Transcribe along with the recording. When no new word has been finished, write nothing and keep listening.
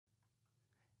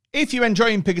If you're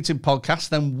enjoying Picketed Podcast,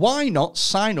 then why not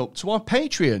sign up to our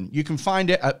Patreon? You can find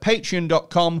it at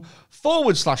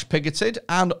patreon.com/Picketed,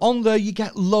 and on there you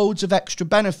get loads of extra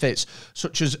benefits,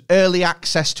 such as early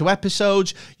access to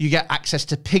episodes. You get access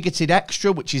to Picketed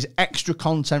Extra, which is extra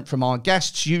content from our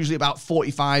guests, usually about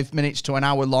 45 minutes to an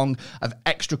hour long of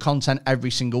extra content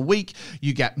every single week.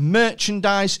 You get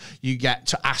merchandise, you get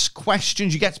to ask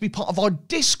questions, you get to be part of our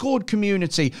Discord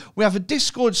community. We have a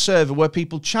Discord server where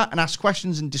people chat and ask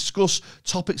questions and discuss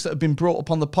topics that have been brought up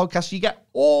on the podcast. You get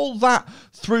all that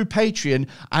through Patreon,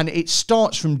 and it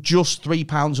starts from just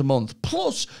 £3 a month.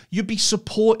 Plus, you'd be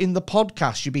supporting the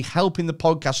podcast. You'd be helping the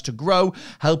podcast to grow,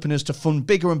 helping us to fund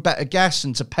bigger and better guests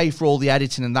and to pay for all the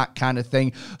editing and that kind of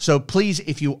thing. So please,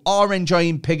 if you are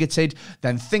enjoying Picketed,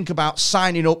 then think about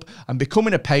signing up and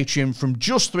becoming a Patreon from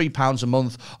just £3 a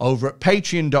month over at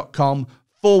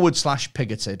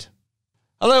patreon.com/Picketed.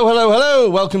 Hello, hello, hello.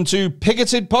 Welcome to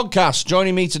Picketed Podcast.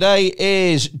 Joining me today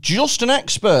is just an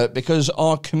expert, because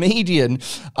our comedian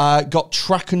got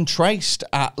track and traced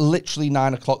at literally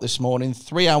 9 o'clock this morning,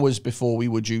 3 hours before we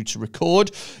were due to record.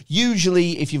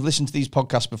 Usually, if you've listened to these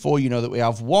podcasts before, you know that we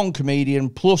have one comedian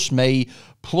plus me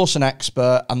plus an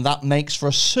expert, and that makes for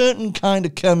a certain kind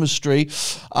of chemistry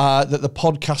that the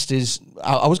podcast is...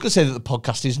 I was going to say that the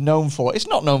podcast is known for. It's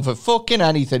not known for fucking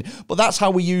anything, but that's how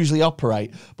we usually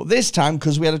operate. But this time,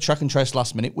 because we had a track and trace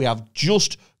last minute, we have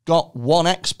just got one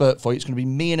expert for you. It's going to be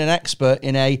me and an expert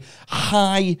in a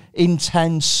high,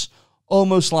 intense,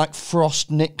 almost like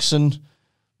Frost Nixon.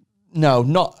 No,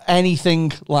 not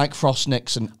anything like Frost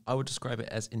Nixon. I would describe it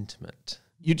as intimate.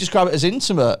 You describe it as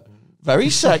intimate.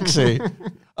 Very sexy.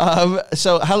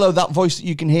 So, hello, that voice that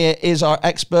you can hear is our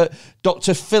expert,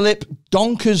 Dr. Philip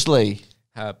Donkersley.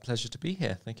 Pleasure to be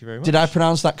here. Thank you very much. Did I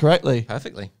pronounce that correctly?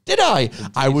 Perfectly. Did I? Indeed.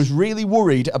 I was really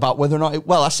worried about whether or not...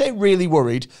 well, I say really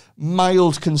worried,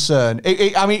 mild concern.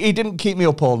 I mean, he didn't keep me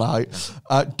up all night.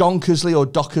 Donkersley or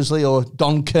Dockersley or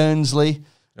Donkersley.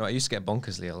 No, I used to get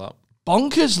Bonkersley a lot.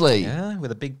 Bonkersley? Yeah,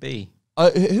 with a big B.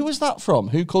 Who was that from?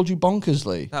 Who called you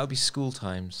Bonkersley? That would be school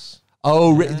times.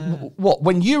 Oh, yeah. What?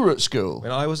 When you were at school?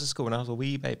 When I was at school, when I was a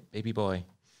wee baby boy.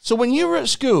 So when you were at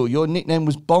school, your nickname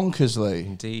was Bonkersley?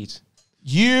 Indeed.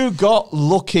 You got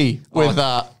lucky with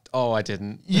that. Oh, I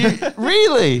didn't. You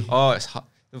really? Oh, it's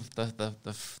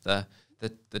the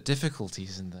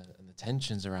difficulties and the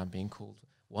tensions around being called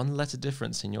one letter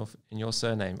difference in your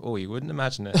surname. Oh, you wouldn't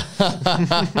imagine it.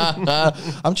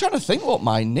 I'm trying to think what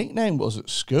my nickname was at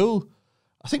school.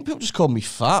 I think people just called me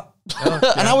fat. Oh,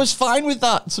 yeah. And I was fine with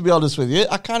that, to be honest with you.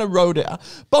 I kind of rode it.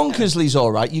 Bonkersley's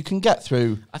all right. You can get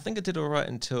through. I think I did all right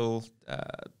until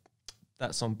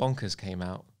that song Bonkers came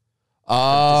out.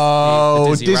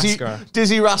 Oh, the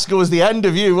Dizzy Rascal was the end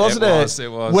of you, wasn't it? It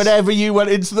was. Whenever you went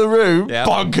into the room, yep.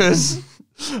 Bonkers.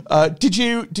 Did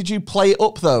you play it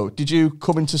up, though? Did you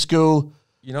come into school...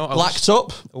 blacked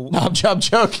up? Oh. No, I'm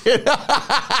joking.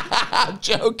 I'm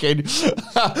joking.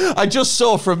 I just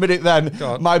saw for a minute then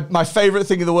my favourite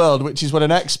thing in the world, which is when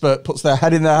an expert puts their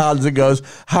head in their hands and goes,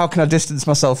 how can I distance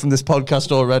myself from this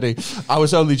podcast already? I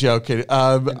was only joking.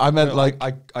 I meant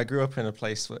I grew up in a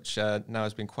place which now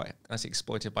has been quite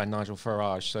exploited by Nigel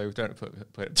Farage, so don't put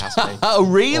it past me. Oh,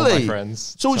 really? All my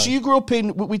friends. So you grew up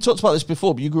in, we talked about this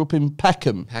before, but you grew up in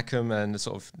Peckham. Peckham and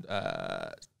sort of...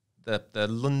 the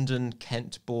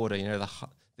London-Kent border,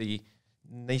 the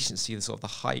nationcy, the sort of the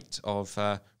height of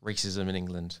racism in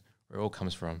England, where it all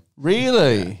comes from.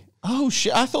 Really? Yeah. Oh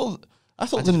shit! I thought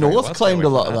the North claimed a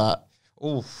lot of that.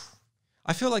 Oh,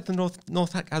 I feel like the North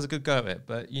has a good go at it,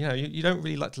 but you don't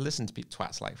really like to listen to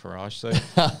twats like Farage, so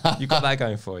you've got that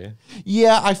going for you.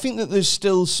 Yeah, I think that there's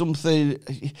still something.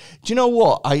 Do you know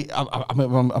what? I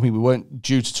mean, we weren't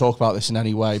due to talk about this in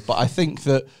any way, but I think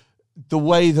that the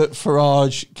way that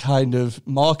Farage kind of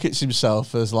markets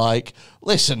himself as like,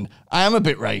 listen, I am a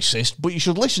bit racist, but you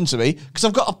should listen to me because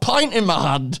I've got a pint in my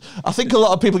hand. I think a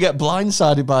lot of people get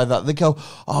blindsided by that. They go,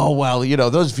 oh, well,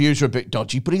 those views are a bit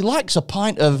dodgy, but he likes a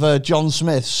pint of John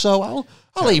Smith, so I'll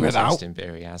leave it out.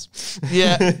 Beer he has.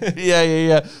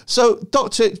 Yeah. So, do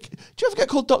you ever get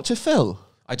called Dr. Phil?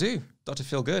 I do. Dr.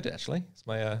 Phil Good, actually. It's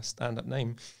my stand-up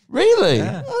name. Really?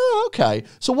 Yeah. Oh, okay.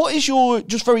 So what is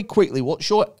just very quickly, what's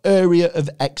your area of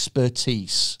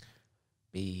expertise?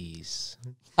 Bees.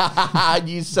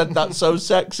 You said that so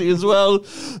sexy as well.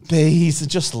 Bees, I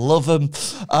just love them.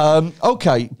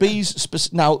 Okay, bees.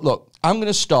 Now, look, I'm going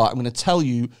to start. I'm going to tell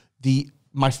you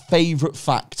my favourite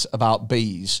fact about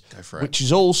bees, which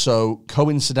is also,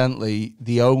 coincidentally,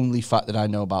 the only fact that I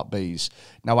know about bees.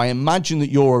 Now, I imagine that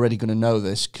you're already going to know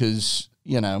this because,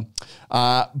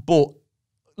 but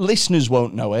listeners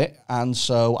won't know it, and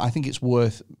so I think it's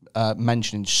worth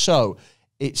mentioning. So,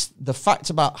 It's the fact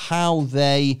about how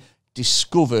they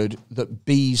discovered that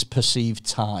bees perceive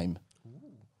time.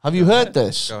 Have you heard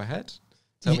this? Go ahead.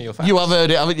 Tell me your facts. You have heard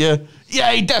it, haven't you?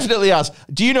 Yeah, he definitely has.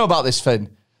 Do you know about this,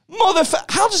 Finn?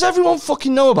 How does everyone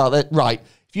fucking know about it? Right.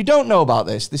 If you don't know about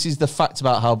this, this is the fact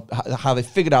about how they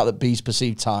figured out that bees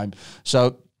perceive time.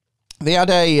 So they had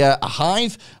a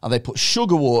hive, and they put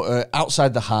sugar water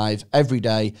outside the hive every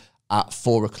day at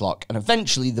 4 o'clock. And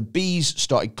eventually the bees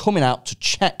started coming out to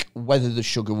check whether the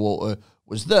sugar water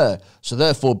was there. So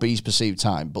therefore bees perceive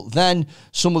time. But then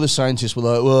some of the scientists were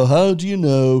like, well, how do you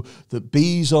know that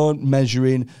bees aren't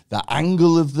measuring the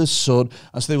angle of the sun?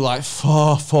 And so they were like,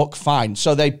 fuck, fine.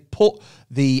 So they put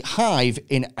the hive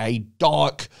in a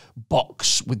dark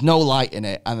box with no light in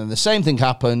it. And then the same thing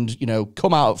happened, you know,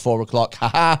 come out at 4 o'clock,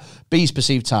 haha, bees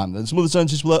perceive time. Then some other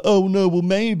scientists were like, oh no, well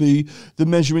maybe they're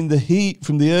measuring the heat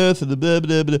from the earth and the blah,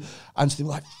 blah, blah. And so they were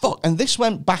like, fuck. And this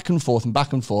went back and forth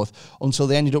until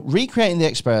they ended up recreating the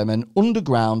experiment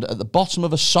underground at the bottom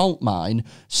of a salt mine.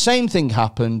 Same thing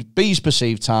happened, bees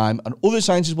perceive time. And other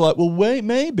scientists were like, well wait,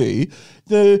 maybe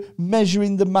they're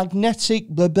measuring the magnetic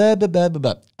blah, blah, blah, blah, blah,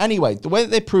 blah. Anyway, the way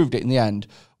that they proved it in the end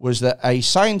was that a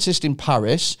scientist in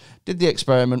Paris did the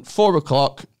experiment, 4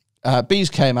 o'clock,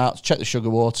 bees came out to check the sugar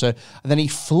water, and then he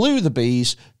flew the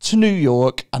bees to New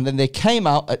York, and then they came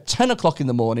out at 10 o'clock in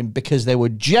the morning because they were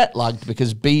jet lagged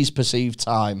because bees perceive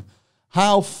time.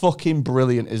 How fucking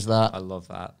brilliant is that? I love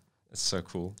that. It's so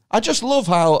cool. I just love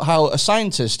how a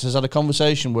scientist has had a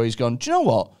conversation where he's gone, do you know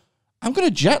what? I'm going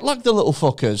to jet lag the little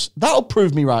fuckers. That'll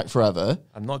prove me right forever.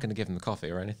 I'm not going to give them the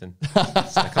coffee or anything. So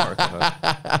I can't recover.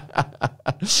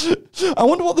 I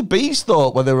wonder what the bees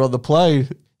thought when they were on the plane.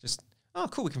 Just, oh,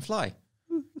 cool, we can fly.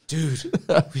 Dude,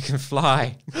 we can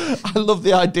fly. I love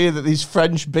the idea that these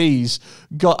French bees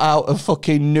got out of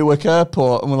fucking Newark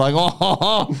Airport and were like,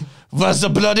 oh, what the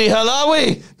bloody hell are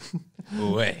we?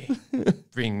 Away.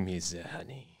 Bring me the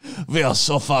honey. We are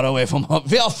so far away from home.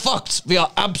 We are fucked. We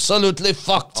are absolutely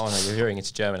fucked. Oh, no, you're hearing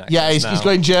it's German accent. Yeah, he's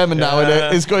going German now, isn't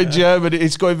it? It's going German.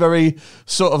 It's going very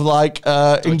sort of like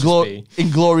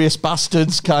Inglorious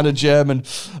Bastards kind of German.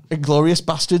 Inglorious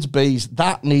Bastards bees.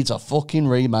 That needs a fucking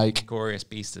remake. Glorious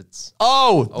Bastards.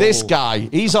 Oh, this guy.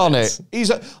 He's on it.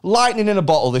 He's lightning in a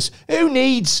bottle. This. Who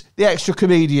needs the extra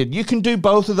comedian? You can do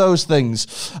both of those things.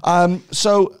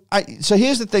 So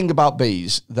here's the thing about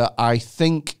bees that I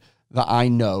think that I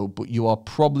know, but you are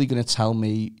probably going to tell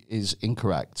me is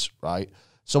incorrect, right?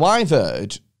 So I've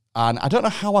heard, and I don't know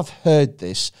how I've heard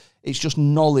this, it's just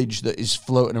knowledge that is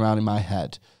floating around in my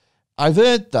head. I've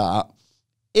heard that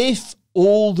if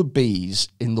all the bees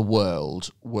in the world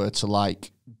were to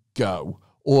like go,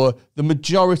 or the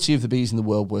majority of the bees in the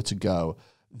world were to go,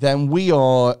 then we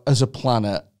are, as a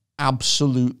planet,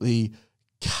 absolutely,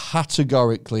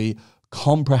 categorically,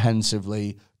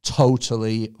 comprehensively,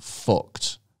 totally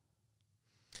fucked.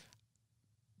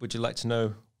 Would you like to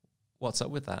know what's up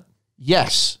with that?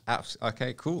 Yes.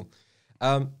 Okay, cool.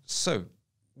 So,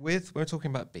 when we're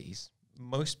talking about bees,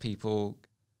 most people,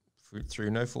 through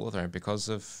no fault of their own, because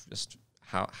of just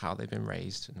how they've been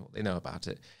raised and what they know about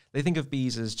it, they think of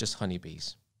bees as just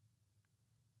honeybees.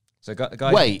 So,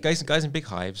 guys in big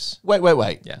hives.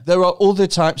 Wait. Yeah. There are other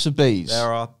types of bees.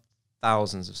 There are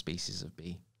thousands of species of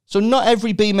bee. So not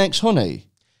every bee makes honey?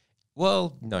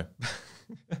 Well, no.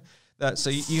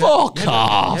 So you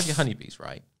have your honeybees,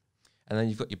 right? And then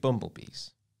you've got your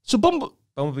bumblebees. So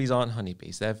bumblebees aren't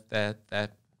honeybees. They're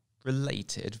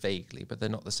related vaguely, but they're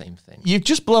not the same thing. You've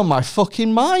just blown my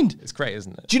fucking mind. It's great,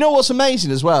 isn't it? Do you know what's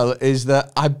amazing as well is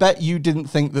that I bet you didn't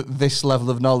think that this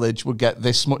level of knowledge would get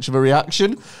this much of a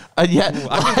reaction, and yet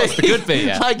I think that's the good bit.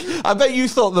 Yeah. Like, I bet you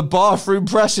thought the bar for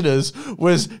impressing us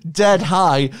was dead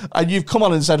high, and you've come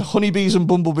on and said honeybees and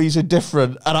bumblebees are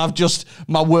different, and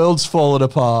my world's fallen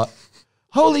apart.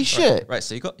 Holy shit! Right.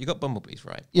 So you got bumblebees,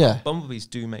 right? Yeah. Bumblebees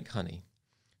do make honey,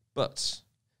 but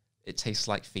it tastes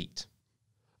like feet.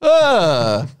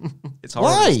 It's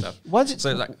horrible why? Stuff. Why is it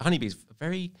so like honeybees?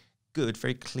 Very good,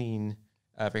 very clean,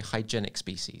 very hygienic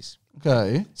species.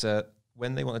 Okay. So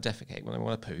when they want to defecate, when they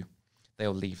want to poo,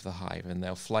 they'll leave the hive and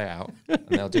they'll fly out and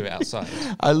they'll do it outside.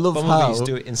 I love how bumblebees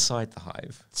do it inside the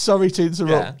hive. Sorry to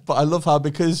interrupt, but I love how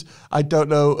because I don't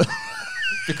know.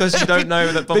 Because you don't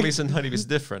know that bumblebees and honeybees are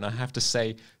different, I have to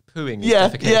say pooing is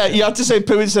defecation. Yeah, you have to say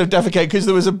poo instead of defecate because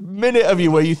there was a minute of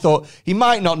you where you thought he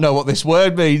might not know what this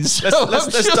word means.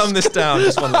 Let's dumb this down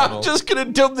just one level. I'm just going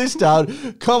to dumb this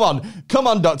down. Come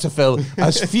on, Dr. Phil.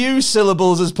 As few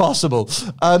syllables as possible.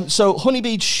 So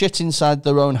honeybees shit inside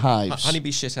their own hives.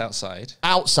 Honeybees shit outside.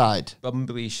 Outside.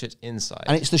 Bumblebees shit inside.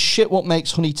 And it's the shit what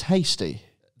makes honey tasty.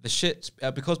 The shit,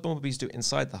 because bumblebees do it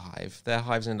inside the hive, their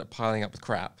hives end up piling up with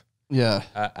crap. Yeah.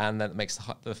 And then it makes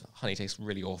the honey taste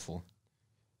really awful.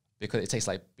 Because it tastes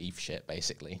like beef shit,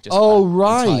 basically. Just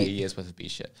right. Entire year's worth of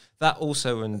beef shit. That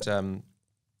also, and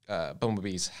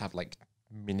bumblebees have like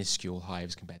minuscule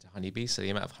hives compared to honeybees, so the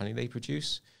amount of honey they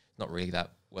produce, not really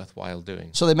that worthwhile doing.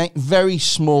 So they make very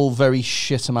small, very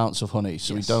shit amounts of honey,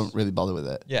 so we don't really bother with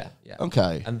it. Yeah.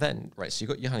 Okay. And then, right, so you've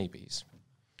got your honeybees.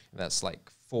 That's like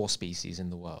 4 species in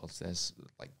the world. There's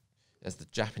the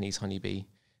Japanese honeybee,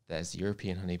 there's the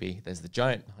European honeybee, there's the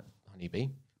giant honeybee,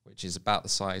 which is about the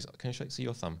size. Can you see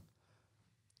your thumb?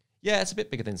 Yeah, it's a bit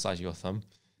bigger than the size of your thumb.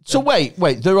 So wait,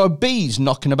 there are bees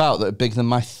knocking about that are bigger than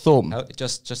my thumb. No,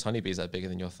 just honeybees that are bigger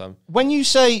than your thumb. When you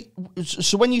say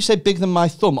bigger than my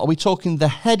thumb, are we talking the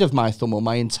head of my thumb or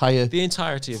my entire? The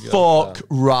entirety of your thumb. Fuck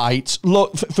right.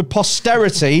 Look, for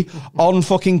posterity on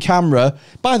fucking camera.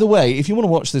 By the way, if you want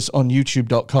to watch this on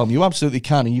youtube.com, you absolutely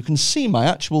can, and you can see my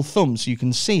actual thumb, so you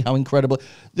can see how incredible.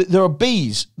 There are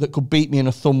bees that could beat me in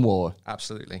a thumb war.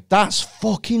 Absolutely. That's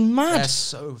fucking mad. They're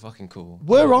so fucking cool.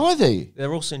 Where are they?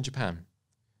 They're also in Japan.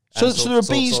 So there are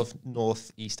bees... Sort of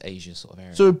Northeast Asia sort of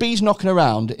area. So there are bees knocking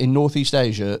around in Northeast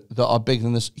Asia that are bigger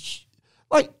than this...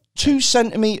 Like 2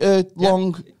 centimetre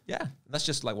long... Yeah, that's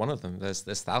just like one of them.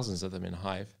 There's thousands of them in a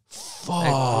hive.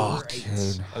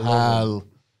 Fucking hell.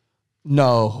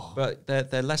 No. But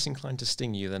they're less inclined to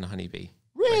sting you than a honeybee.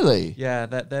 Really? Like, yeah,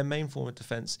 their main form of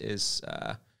defense is...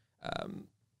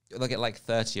 they'll get like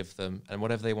 30 of them, and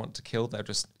whatever they want to kill, they'll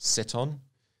just sit on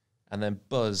and then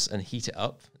buzz and heat it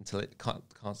up until it can't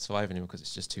survive anymore because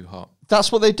it's just too hot.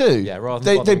 That's what they do. Yeah, rather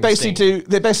than they basically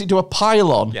do a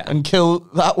pylon and kill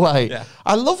that way. Yeah.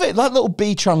 I love it. Like little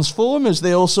bee transformers,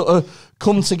 they all sort of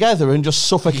come together and just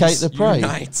suffocate the prey.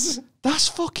 Unite. That's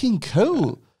fucking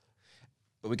cool.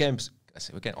 But we're getting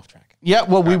off track. Yeah,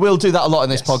 well, we will do that a lot in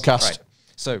this podcast. Right.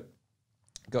 So,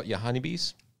 got your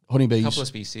honeybees. Honeybees. A couple of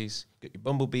species. Got your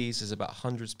bumblebees. There's about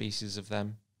 100 species of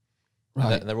them.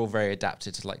 Right. And they're all very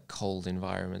adapted to like cold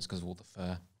environments because of all the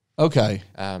fur. Okay.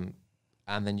 And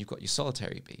then you've got your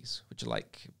solitary bees, which are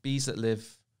like bees that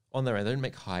live on their own. They don't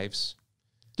make hives.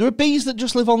 There are bees that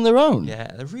just live on their own. Yeah,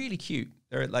 they're really cute.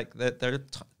 They're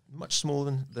much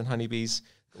smaller than honeybees.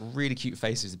 Really cute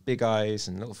faces, big eyes,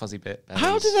 and little fuzzy bit.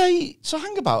 How do they? So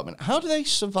hang about a minute. How do they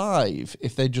survive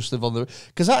if they just live on their?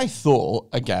 Because I thought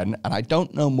again, and I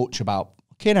don't know much about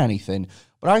fucking anything.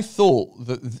 But I thought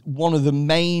that one of the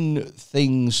main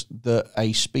things that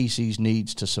a species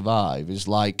needs to survive is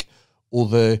like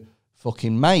other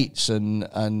fucking mates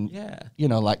and you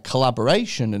know, like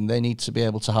collaboration, and they need to be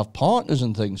able to have partners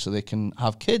and things so they can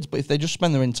have kids. But if they just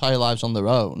spend their entire lives on their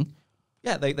own...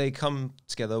 Yeah, they come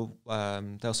together,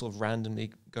 they'll sort of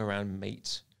randomly go around and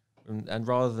mate. And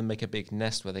rather than make a big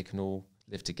nest where they can all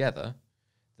live together,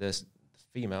 the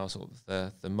female, sort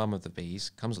of the mum of the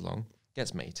bees, comes along,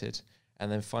 gets mated,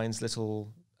 and then finds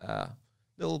little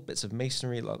bits of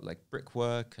masonry, like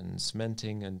brickwork and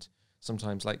cementing, and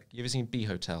sometimes like, you ever seen bee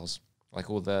hotels?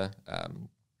 Like all the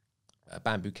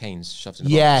bamboo canes shoved in a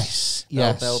box.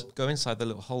 Yes. They'll go inside the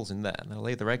little holes in there, and they'll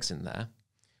lay their eggs in there,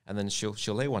 and then she'll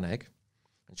lay one egg,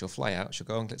 and she'll fly out, she'll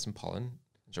go and get some pollen,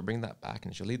 and she'll bring that back,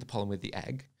 and she'll leave the pollen with the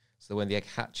egg, so when the egg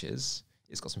hatches,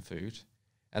 it's got some food,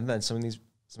 and then So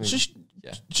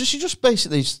she just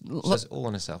basically... She does it all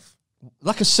on herself.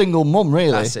 Like a single mum,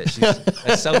 really. That's it. She's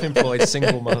a self-employed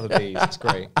single mum of the bees. It's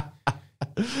great.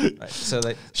 Right, so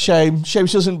shame she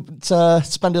doesn't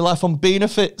spend her life on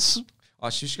benefits. Oh,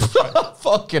 she's gonna try.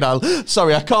 Fucking hell.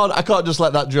 Sorry, I can't just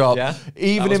let that drop. Yeah?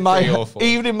 Even in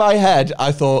my head,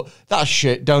 I thought, that's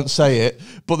shit, don't say it.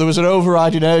 But there was an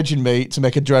overriding urge in me to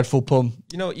make a dreadful pun.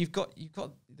 You know, you've got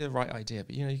the right idea,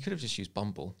 but you know, you could have just used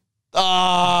Bumble.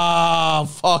 Ah,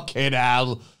 fucking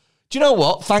hell. Do you know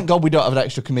what? Thank God we don't have an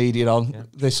extra comedian on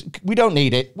this. We don't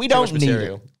need it. We don't need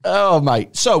it. Oh,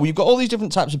 mate. So we've got all these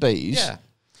different types of bees.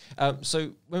 Yeah.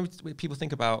 So when people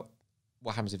think about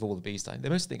what happens if all the bees die, they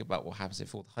mostly think about what happens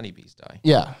if all the honeybees die.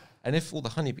 Yeah. And if all the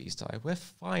honeybees die, we're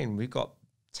fine. We've got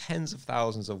tens of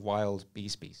thousands of wild bee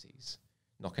species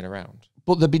knocking around.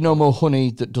 But there'd be no more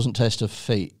honey that doesn't taste of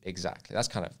feet. Exactly.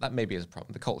 That maybe is a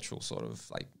problem. The cultural sort of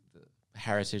like the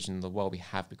heritage and the world we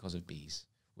have because of bees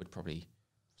would probably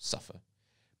suffer.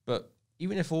 But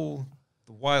even if all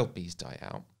the wild bees die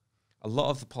out, a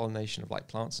lot of the pollination of like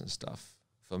plants and stuff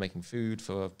for making food,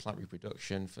 for plant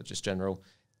reproduction, for just general,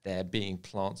 there being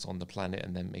plants on the planet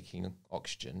and then making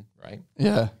oxygen, right?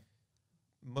 Yeah.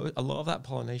 A lot of that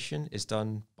pollination is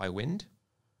done by wind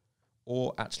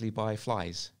or actually by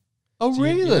flies. Oh, so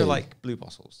really? You know, like blue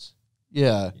bottles.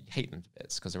 Yeah. You hate them to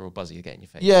bits because they're all buzzy to get in your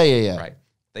face. Yeah. Right.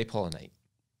 They pollinate.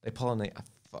 They pollinate a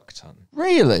fuck ton.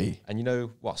 Really? And you know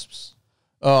wasps?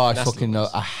 Oh, I Nasty fucking know.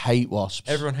 little I hate wasps.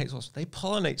 Everyone hates wasps. They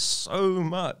pollinate so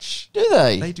much. Do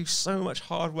they? They do so much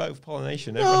hard work with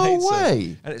pollination. No Everyone hates way.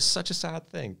 it. And it's such a sad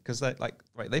thing because they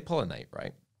they pollinate,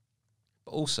 right?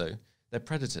 But also they're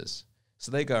predators.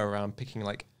 So they go around picking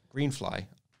like green fly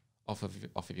off of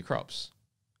your crops.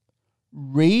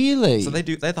 Really? So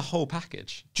they're the whole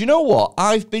package. Do you know what?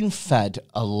 I've been fed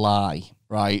a lie,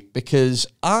 right? Because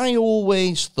I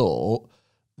always thought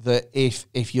that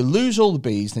if you lose all the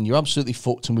bees, then you're absolutely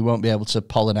fucked and we won't be able to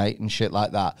pollinate and shit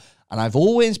like that. And I've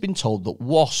always been told that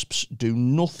wasps do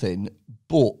nothing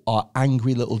but are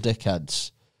angry little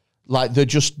dickheads. Like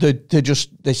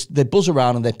they buzz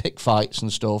around and they pick fights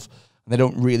and stuff, and they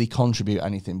don't really contribute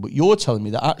anything. But you're telling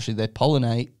me that actually they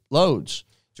pollinate loads.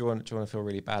 Do you want to feel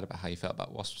really bad about how you felt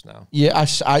about wasps now? Yeah,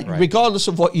 right. Regardless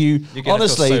of what you're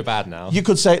honestly feel so bad now. You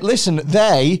could say, listen,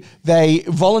 they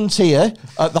volunteer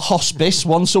at the hospice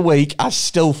once a week. I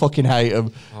still fucking hate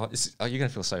them. Oh, you're going to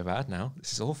feel so bad now.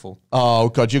 This is awful. Oh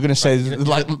God, you're going to say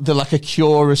they're like a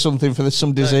cure or something for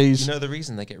some disease. You know the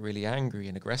reason they get really angry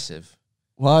and aggressive?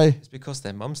 Why? It's because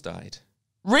their mums died.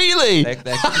 Really? Their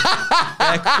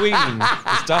queen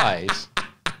has died.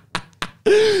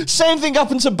 Same thing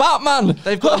happened to Batman.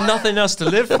 They've got nothing else to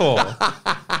live for.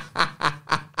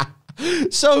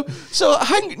 So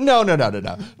hang no.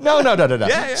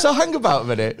 Yeah. So hang about a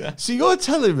minute. Yeah. So you're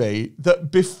telling me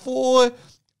that before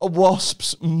a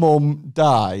wasp's mum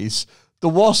dies, the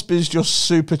wasp is just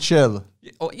super chill.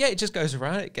 Yeah, it just goes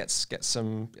around. It gets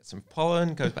some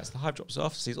pollen, goes back to the hive, drops it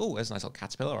off, sees, oh, there's a nice little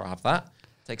caterpillar. I'll have that.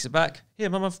 Takes it back.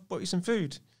 Here, Mum, I've bought you some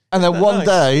food. And then one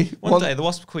day, the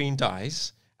wasp queen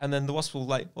dies. And then the wasp will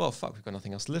well, fuck, we've got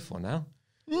nothing else to live for now.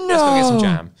 No. Let's go get some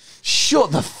jam.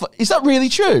 Shut the fuck. Is that really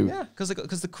true? Yeah,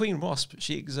 because the queen wasp,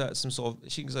 she exerts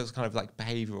kind of like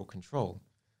behavioral control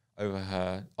over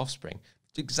her offspring.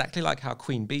 Exactly like how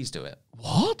queen bees do it.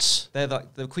 What? They're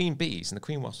like the queen bees and the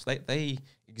queen wasps, they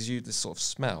exude this sort of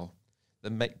smell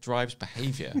that drives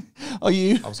behavior.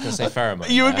 I was going to say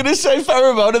pheromone. You were going to say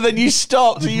pheromone and then you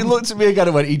stopped. So you looked at me again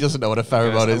and went, he doesn't know what a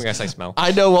pheromone is. I'm going to say smell.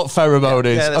 I know what pheromone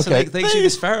is. Yeah, okay. So they exude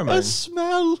this pheromone. A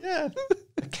smell. Yeah.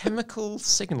 A chemical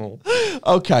signal.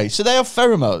 Okay, so they have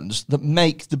pheromones that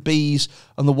make the bees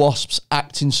and the wasps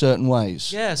act in certain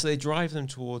ways. Yeah, so they drive them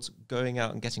towards going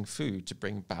out and getting food to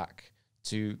bring back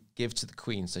to give to the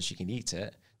queen so she can eat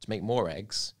it, to make more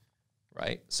eggs,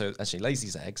 right? So as she lays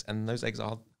these eggs, and those eggs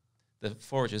are the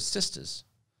forager's sisters.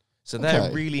 So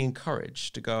they're really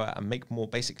encouraged to go out and make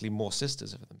basically more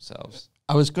sisters of themselves.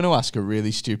 I was going to ask a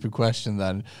really stupid question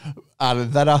then,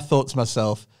 and then I thought to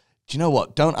myself, do you know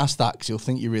what? Don't ask that because you'll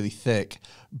think you're really thick.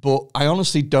 But I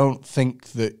honestly don't think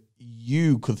that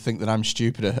you could think that I'm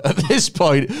stupider at this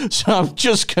point, so I'm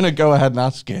just going to go ahead and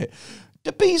ask it.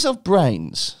 Do bees have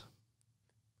brains?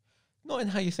 Not in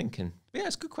how you're thinking. Yeah,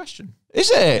 it's a good question.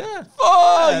 Is it? Yeah.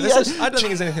 Oh, yes. I don't think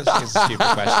there's anything such as a stupid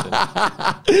question.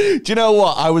 Do you know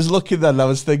what? I was looking then and I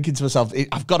was thinking to myself,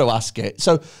 I've got to ask it.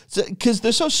 So, because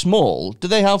they're so small, do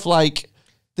they have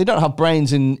they don't have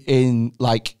brains in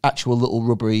like actual little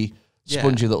rubbery,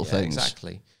 spongy little things?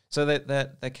 Exactly. So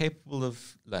they're capable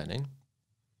of learning.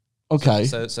 Okay.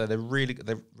 So they're really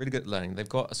good at learning. They've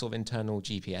got a sort of internal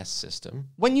GPS system.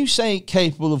 When you say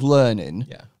capable of learning,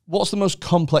 what's the most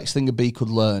complex thing a bee could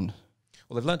learn?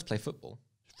 Well, they've learned to play football.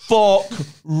 Fuck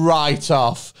right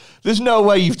off. There's no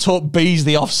way you've taught bees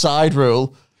the offside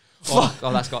rule. I've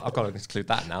got to include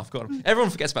that now. Everyone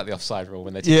forgets about the offside rule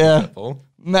when they teach football.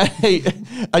 Mate,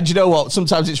 and you know what?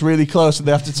 Sometimes it's really close and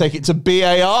they have to take it to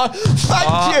BAR.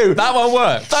 Thank you. That one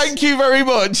worked. Thank you very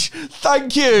much.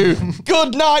 Thank you.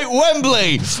 Good night,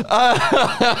 Wembley.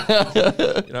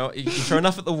 You throw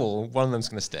enough at the wall, one of them's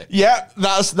going to stick. Yeah,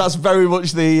 that's very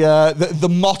much the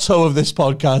motto of this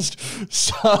podcast.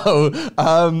 So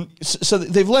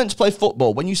they've learned to play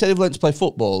football. When you say they've learned to play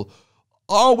football,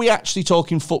 are we actually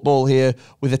talking football here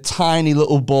with a tiny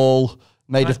little ball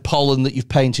made of pollen that you've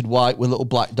painted white with little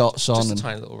black dots on? Just a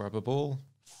tiny little rubber ball.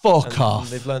 Fuck off.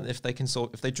 They've learned if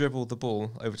they dribble the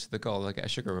ball over to the goal, they get a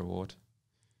sugar reward.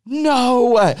 No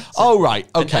way. Right.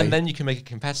 Okay. And then you can make it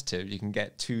competitive. You can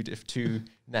get two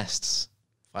nests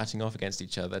fighting off against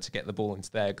each other to get the ball into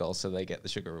their goal so they get the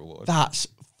sugar reward. That's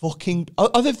fucking...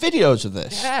 Are there videos of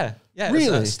this? Yeah.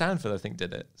 Really? Stanford, I think,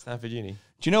 did it. Stanford Uni.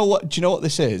 Do you know what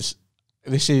this is?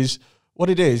 This is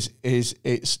what it is it's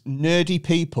nerdy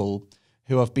people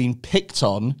who have been picked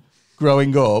on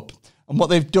growing up, and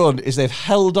what they've done is they've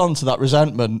held on to that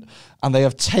resentment and they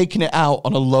have taken it out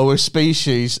on a lower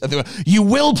species. And they went, you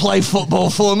will play football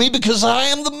for me because I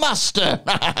am the master.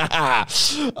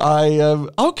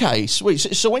 Okay, sweet.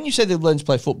 So when you say they've learned to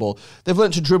play football, they've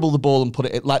learned to dribble the ball and put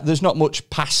it, like, there's not much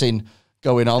passing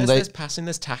going on. There's passing,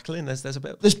 there's tackling, there's a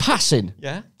bit. There's passing.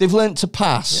 Yeah. They've learnt to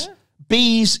pass. Yeah.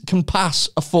 Bees can pass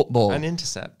a football. And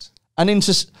intercept.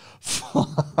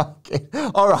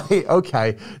 All right,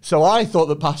 okay. So I thought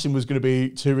that passing was going to be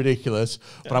too ridiculous,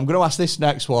 but I'm going to ask this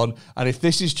next one, and if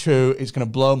this is true, it's going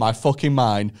to blow my fucking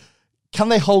mind. Can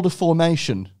they hold a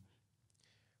formation?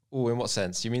 Oh, in what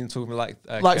sense? You mean talking like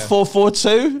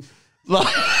 4-4-2?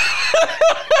 Like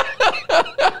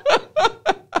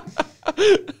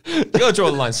you gotta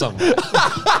draw the line somewhere.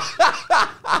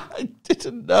 I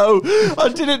didn't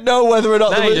know whether or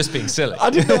not. Now you're just being silly. I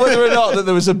didn't know whether or not that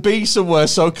there was a bee somewhere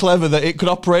so clever that it could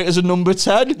operate as a number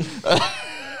 10.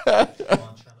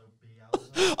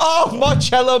 Oh,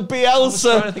 Marcello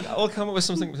Bielsa! I'll come up with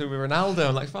something to do with Ronaldo.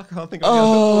 I'm like, fuck, I can't think of any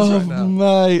other right now.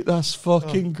 Mate, that's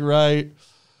fucking great.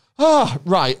 Ah,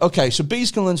 right. Okay, so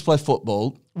bees can learn to play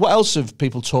football. What else have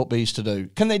people taught bees to do?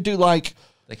 Can they do like?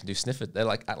 They can do sniffer. They're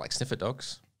act like sniffer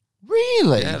dogs.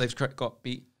 Really? Yeah, they've got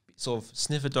sort of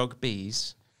sniffer dog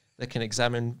bees that can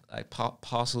examine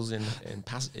parcels in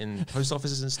post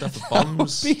offices and stuff with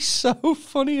bombs. That would be so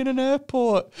funny in an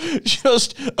airport.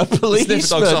 Just a policeman.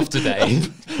 Sniffer dog's off today.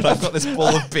 But I've got this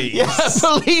ball of bees. Yeah, a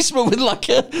policeman with like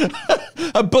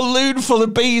a balloon full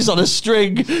of bees on a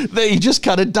string that he just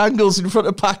kind of dangles in front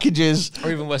of packages. Or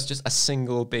even worse, just a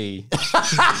single bee.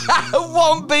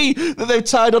 One bee that they've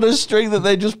tied on a string that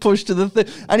they just push to the thing.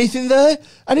 Anything there?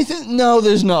 Anything? No,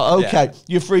 there's not. Okay, yeah.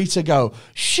 You're free to go.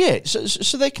 Shit.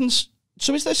 So they can.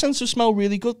 So is their sense of smell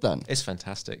really good then? It's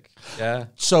fantastic. Yeah.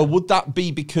 So would that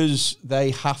be because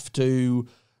they have to,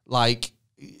 like,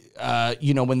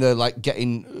 when they're like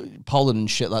getting pollen and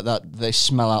shit like that, they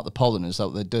smell out the pollen? Is that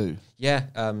what they do? Yeah.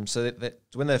 So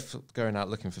when they're going out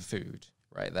looking for food,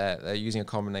 right, they're using a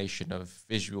combination of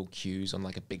visual cues on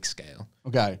like a big scale.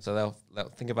 Okay. So they'll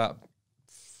think about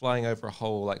flying over a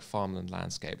whole like farmland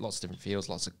landscape, lots of different fields,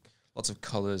 lots of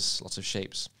colors, lots of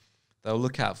shapes. They'll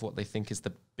look out for what they think is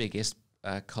the biggest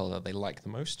color they like the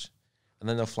most, and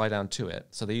then they'll fly down to it.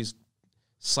 So they use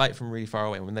sight from really far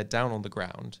away. And when they're down on the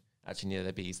ground, actually near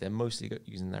their bees, they're mostly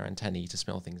using their antennae to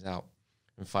smell things out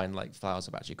and find like flowers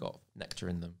have actually got nectar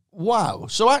in them. Wow.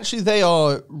 So actually they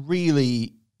are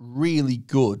really, really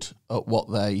good at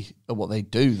what they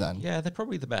do then. Yeah, they're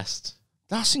probably the best.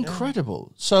 That's incredible.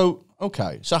 Yeah. So,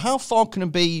 okay. So how far can a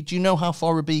bee, do you know how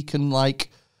far a bee can like,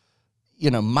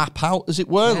 map out, as it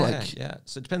were? Yeah.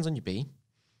 So it depends on your bee.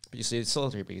 But you see, the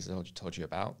solitary bees I told you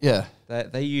about. Yeah.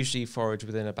 They usually forage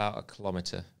within about a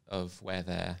kilometre of where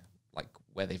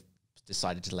they've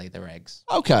decided to lay their eggs.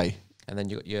 Okay. And then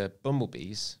you got your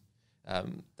bumblebees.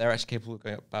 They're actually capable of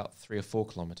going up about 3 or 4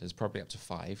 kilometres, probably up to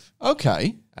 5.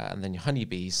 Okay. And then your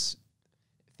honeybees,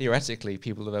 theoretically,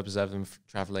 people have observed them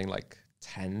travelling like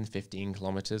 10, 15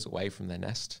 kilometres away from their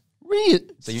nest. Really?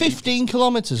 So 15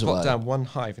 kilometres away? Put down one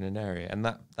hive in an area, and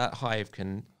that hive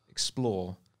can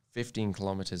explore 15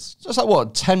 kilometres. So it's like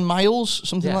what, 10 miles,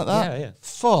 something like that? Yeah.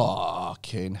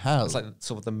 Fucking hell. It's like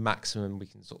sort of the maximum we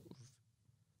can sort of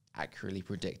accurately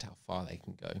predict how far they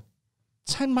can go.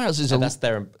 10 miles is that's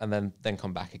there, and then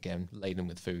come back again laden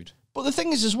with food. But the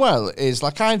thing is as well, is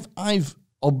like I was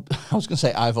going to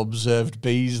say I've observed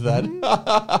bees then.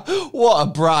 What a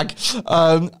brag.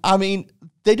 I mean,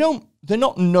 they're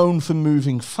not known for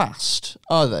moving fast,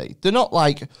 are they? They're not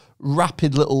like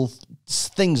rapid little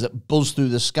things that buzz through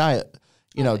the sky.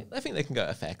 I think they can go at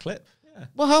a fair clip. Yeah.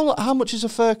 Well, how much is a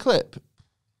fair clip?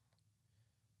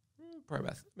 Probably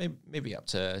about maybe up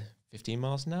to 15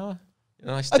 miles an hour. A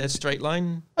nice dead straight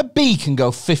line. A bee can go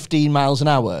 15 miles an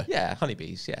hour? Yeah,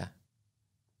 honeybees, yeah.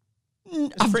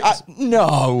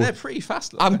 No. They're pretty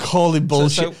fast. I'm calling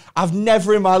bullshit. I've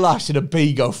never in my life seen a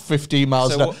bee go 15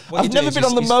 miles an hour. I've never been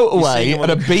on the motorway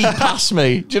and a bee passed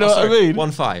me. Do you know what I mean?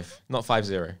 1.5, not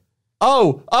 5.0.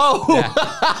 Oh. Yeah.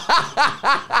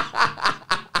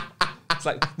 It's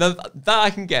like, no, that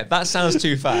I can get. That sounds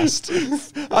too fast.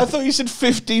 I thought you said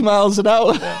 50 miles an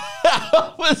hour. Yeah.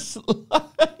 I was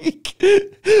like,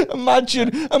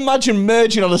 imagine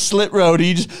merging on a slit road and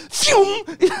you just, phew!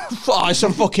 Oh, it's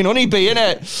a fucking honeybee,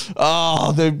 innit?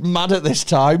 Oh, they're mad at this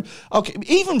time. Okay,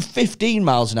 even 15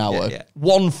 miles an hour,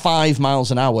 1.5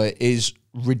 miles an hour is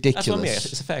ridiculous. That's what I mean.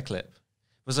 It's a fair clip.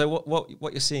 So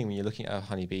what you're seeing when you're looking at a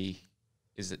honeybee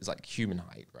is it's like human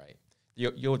height, right?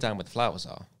 You're down where the flowers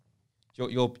are.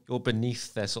 You're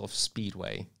beneath their sort of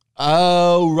speedway.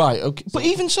 Oh, right. Okay. But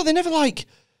even so, they never like...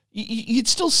 You'd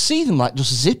still see them like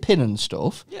just zipping and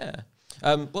stuff. Yeah.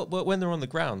 Well, when they're on the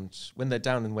ground, when they're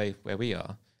down in where we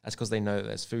are, that's because they know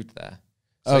there's food there.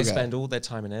 So they spend all their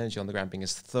time and energy on the ground being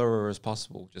as thorough as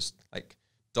possible, just like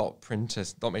dot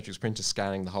matrix printers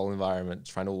scanning the whole environment,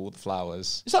 trying all the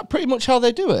flowers. Is that pretty much how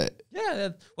they do it?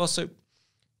 Yeah. Well, so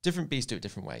different bees do it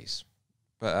different ways.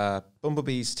 But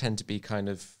bumblebees tend to be kind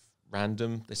of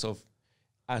random. They sort of,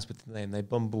 as with the name, they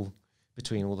bumble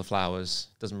between all the flowers.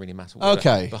 Doesn't really matter what.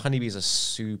 Okay. But honeybees are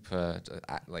super,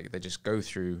 like they just go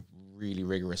through really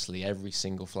rigorously every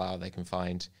single flower they can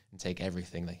find and take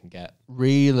everything they can get.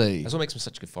 Really? That's what makes them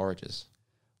such good foragers.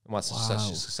 And why it's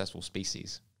such a successful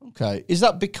species. Okay. Is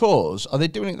that because, are they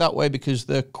doing it that way because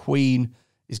the queen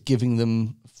is giving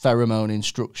them pheromone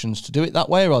instructions to do it that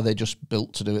way, or are they just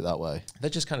built to do it that way? They're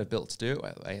just kind of built to do it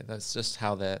that way. That's just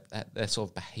how their sort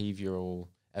of behavioral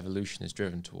evolution is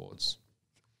driven towards.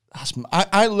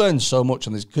 I learned so much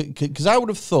on this because I would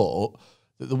have thought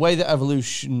that the way that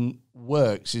evolution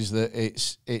works is that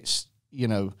it's that's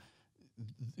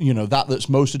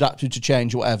most adapted to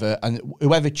change or whatever, and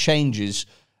whoever changes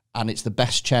and it's the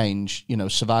best change,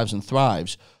 survives and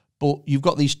thrives. But you've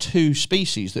got these two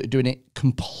species that are doing it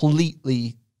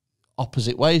completely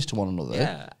opposite ways to one another.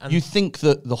 Yeah, you think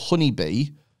that the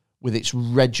honeybee, with its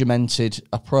regimented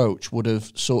approach, would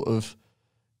have sort of,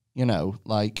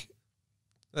 like...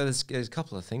 Well, there's a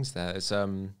couple of things there. It's,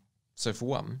 so for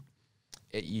one,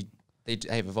 they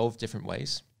have evolved different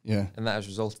ways. Yeah. And that has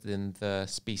resulted in the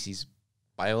species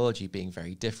biology being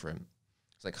very different.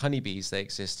 It's like honeybees, they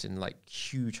exist in like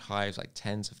huge hives, like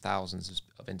tens of thousands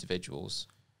of individuals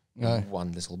in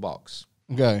one little box.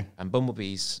 Okay. And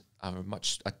bumblebees are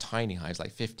a tiny hives,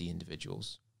 like 50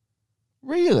 individuals.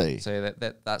 Really? So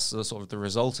that's sort of the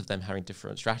result of them having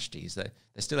different strategies. They're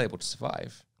still able to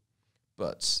survive,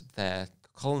 but their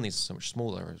colonies are so much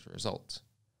smaller as a result.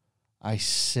 I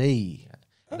see. Yeah.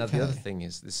 Now the other thing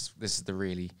is this is the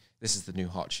new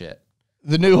hot shit.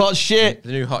 The new hot shit.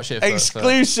 The new hot shit.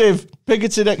 Exclusive.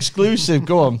 Bigoted exclusive.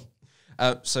 Go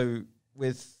on. So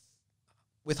with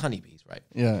honeybees, right?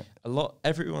 Yeah.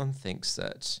 Everyone thinks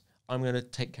that I'm going to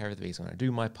take care of the bees. I'm going to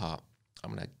do my part.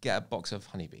 I'm going to get a box of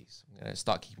honeybees. I'm going to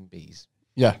start keeping bees.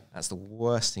 Yeah. That's the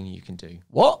worst thing you can do.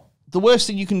 What? The worst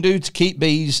thing you can do to keep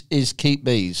bees is keep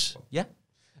bees. Yeah.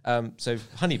 So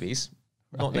honeybees,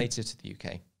 not native to the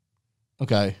UK.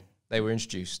 Okay. They were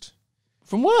introduced.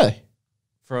 From where?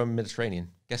 From Mediterranean.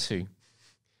 Guess who?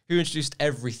 Who introduced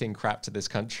everything crap to this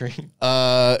country?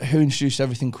 Who introduced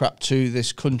everything crap to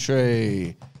this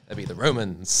country? That'd be the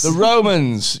Romans. The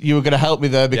Romans. You were going to help me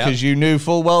there because you knew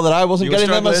full well that I wasn't getting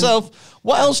there myself.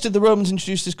 What else did the Romans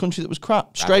introduce to this country that was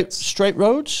crap? Straight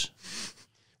roads?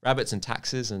 Rabbits and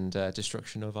taxes and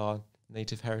destruction of our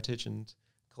native heritage and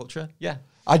culture. Yeah.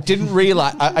 I didn't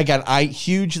realise, again, I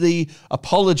hugely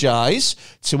apologise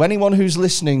to anyone who's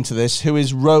listening to this who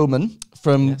is Roman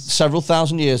from several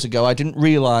thousand years ago. I didn't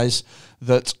realise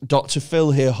that Dr. Phil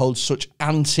here holds such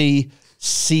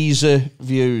anti-Caesar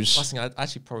views. Last thing, I'd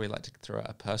actually probably like to throw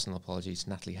out a personal apology to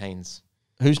Natalie Haynes.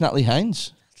 Who's Natalie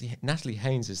Haynes? Natalie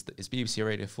Haynes is BBC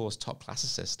Radio 4's top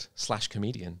classicist /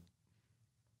 comedian.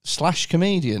 /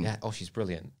 comedian? Yeah, she's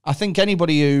brilliant. I think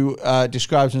anybody who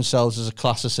describes themselves as a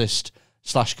classicist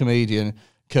 / comedian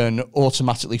can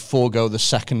automatically forego the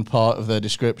second part of their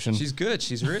description. She's good.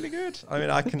 She's really good. I mean,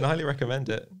 I can highly recommend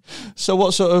it. So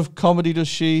what sort of comedy does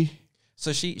she...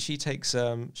 So she takes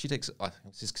oh,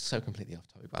 this is so completely off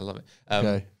topic, but I love it.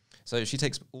 Okay. So she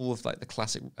takes all of like the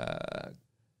classic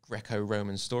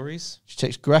Greco-Roman stories. She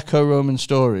takes Greco-Roman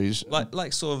stories.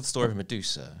 Like sort of the story of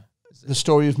Medusa. The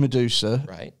story of Medusa.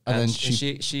 Right. And then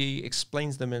she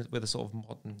explains them with a sort of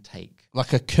modern take.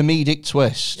 Like a comedic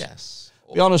twist. Yes.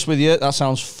 Be honest with you, that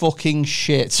sounds fucking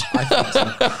shit. I think it's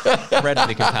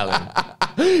incredibly compelling.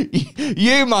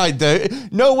 You might do.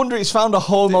 No wonder it's found a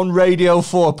home on Radio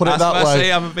 4, put it that way. I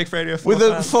say I'm a big Radio 4 With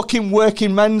fan. the fucking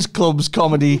working men's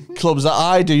comedy clubs that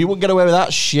I do, you wouldn't get away with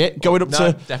that shit. Going up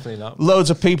to definitely not. Loads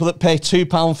of people that pay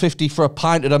 £2.50 for a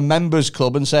pint at a members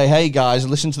club and say, hey guys,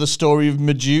 listen to the story of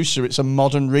Medusa, it's a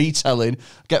modern retelling,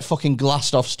 get fucking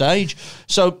glassed off stage.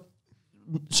 So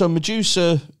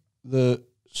Medusa, the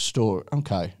story,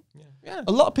 okay. Yeah.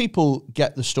 A lot of people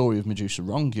get the story of Medusa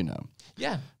wrong,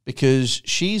 Yeah. Because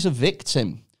she's a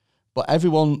victim, but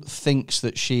everyone thinks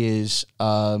that she is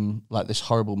like this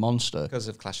horrible monster. Because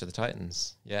of Clash of the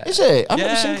Titans. Yeah. Is it? I've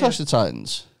never seen Clash of the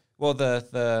Titans. Well,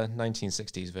 the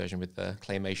 1960s version with the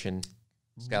claymation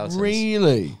skeletons.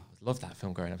 Really? Love that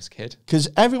film growing up as a kid. Because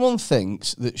everyone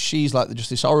thinks that she's like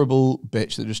just this horrible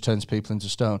bitch that just turns people into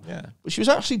stone. Yeah. But she was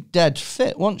actually dead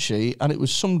fit, wasn't she? And it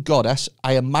was some goddess.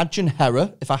 I imagine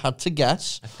Hera, if I had to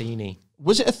guess. Athene.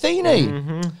 Was it Athene?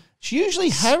 Mm-hmm. It's usually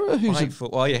Hera who's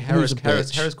spiteful. Well, yeah, Hera's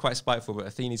quite spiteful, but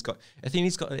Athene's got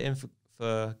it in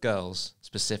for girls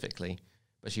specifically,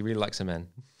 but she really likes her men.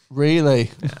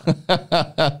 Really?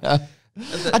 Yeah.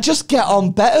 I just get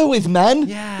on better with men.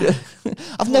 Yeah.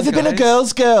 I've never been a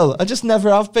girl's girl. I just never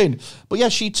have been. But yeah,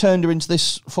 she turned her into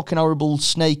this fucking horrible,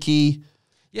 snaky...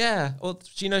 Yeah. Well,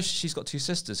 do you know she's got two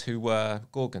sisters who were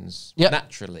Gorgons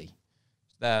naturally?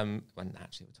 Well,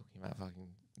 naturally, we're talking about fucking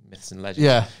myths and legends.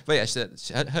 Yeah. But yeah,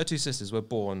 her two sisters were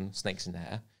born snakes in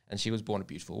hair, and she was born a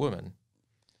beautiful woman.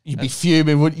 You'd be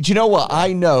fuming. Do you know what?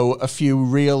 I know a few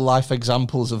real life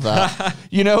examples of that.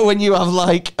 You know, when you have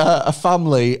like a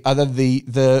family and then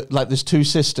the like there's two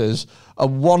sisters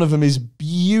and one of them is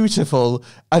beautiful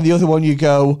and the other one you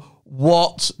go,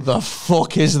 what the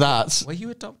fuck is that? Were you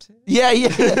adopted? Yeah.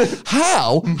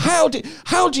 How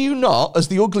do you not, as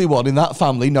the ugly one in that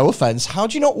family, no offense, how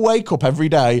do you not wake up every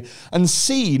day and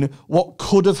seen what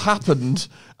could have happened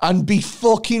and be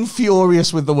fucking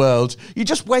furious with the world? You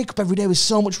just wake up every day with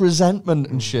so much resentment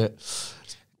and shit.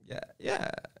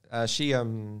 Yeah.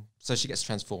 So she gets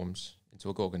transformed into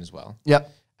a Gorgon as well. Yep.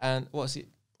 And what's it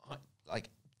like?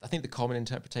 I think the common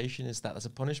interpretation is that as a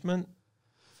punishment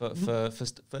for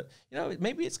you know,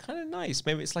 maybe it's kind of nice.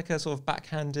 Maybe it's like a sort of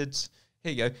backhanded.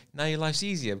 Here you go. Now your life's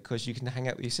easier because you can hang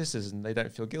out with your sisters and they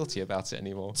don't feel guilty about it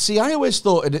anymore. See, I always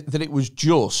thought that it was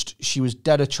just she was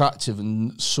dead attractive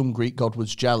and some Greek god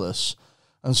was jealous.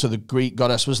 And so the Greek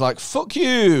goddess was like, fuck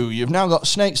you. You've now got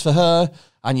snakes for her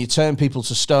and you turn people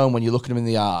to stone when you look at them in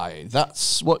the eye.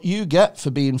 That's what you get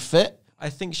for being fit. I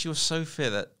think she was so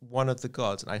fit that one of the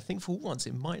gods, and I think for once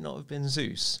it might not have been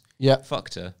Zeus,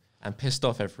 fucked her. And pissed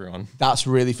off everyone. That's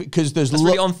really because that's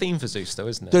really on theme for Zeus, though,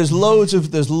 isn't it? There's loads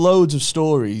of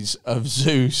stories of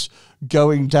Zeus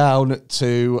going down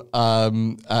to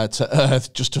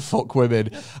Earth just to fuck women,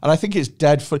 and I think it's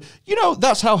dead for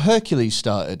that's how Hercules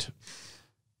started.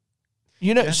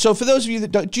 So for those of you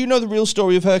that do you know the real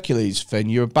story of Hercules,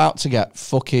 Finn? You're about to get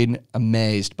fucking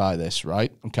amazed by this,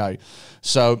 right? Okay,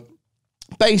 so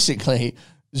basically,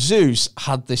 Zeus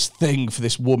had this thing for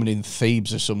this woman in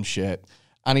Thebes or some shit.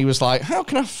 And he was like, how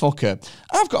can I fuck her?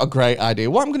 I've got a great idea.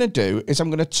 What I'm going to do is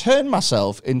I'm going to turn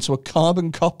myself into a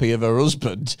carbon copy of her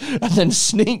husband and then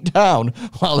sneak down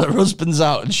while her husband's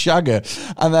out and shag her.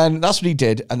 And then that's what he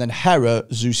did. And then Hera,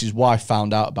 Zeus's wife,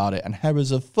 found out about it. And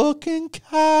Hera's a fucking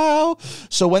cow.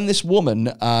 So when this woman,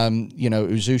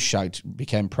 who Zeus shagged,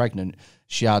 became pregnant,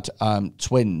 she had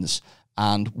twins.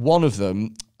 And one of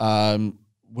them...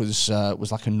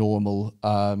 was like a normal,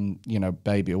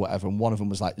 baby or whatever, and one of them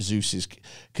was like Zeus's,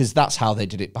 because that's how they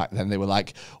did it back then. They were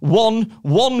like, one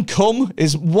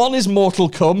is mortal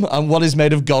cum, and one is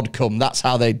made of God cum. That's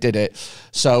how they did it.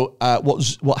 So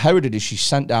what Hera did is she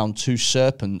sent down two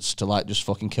serpents to like just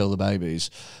fucking kill the babies,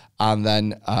 and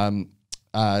then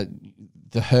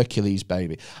the Hercules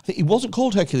baby. I think he wasn't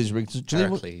called Hercules originally.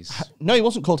 Heracles. No, he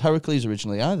wasn't called Heracles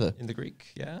originally either. In the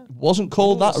Greek, yeah. Wasn't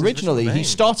called that originally. He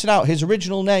started out, his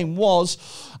original name was,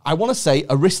 I want to say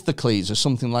Aristocles or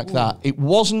something like that. It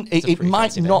wasn't, it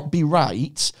might not be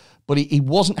right, but he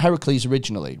wasn't Heracles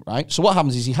originally, right? So what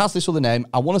happens is he has this other name.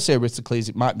 I want to say Aristocles,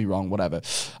 it might be wrong, whatever.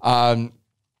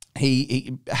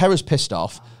 Hera's pissed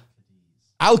off.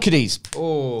 Alcides.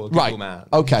 Oh, good right. Man.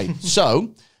 Okay,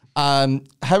 so...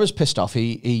 Hera's pissed off.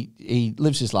 He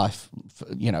lives his life.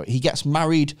 He gets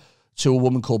married to a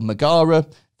woman called Megara.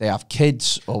 They have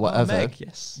kids or whatever. Meg,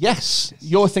 yes. Yes.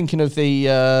 You're thinking of the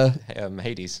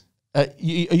Hades. Are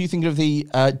you thinking of the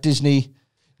Disney?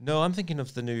 No, I'm thinking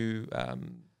of the new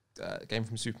game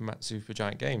from Super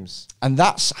Giant Games. And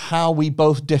that's how we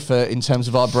both differ in terms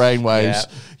of our brainwaves.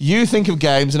 Yeah. You think of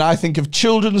games and I think of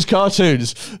children's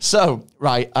cartoons. So,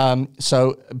 right.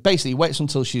 So basically, he waits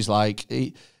until she's like.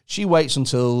 She waits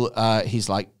until he's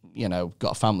like,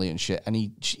 got a family and shit. And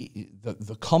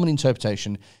the common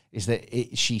interpretation is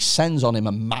that she sends on him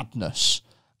a madness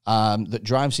that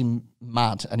drives him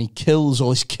mad, and he kills all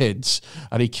his kids,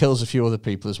 and he kills a few other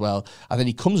people as well. And then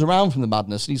he comes around from the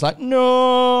madness, and he's like,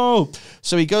 no!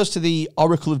 So he goes to the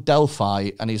Oracle of Delphi,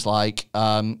 and he's like,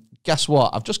 guess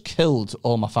what? I've just killed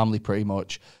all my family pretty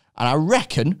much. And I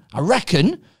reckon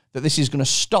that this is going to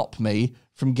stop me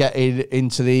from getting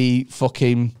into the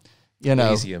fucking...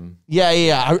 Elysium.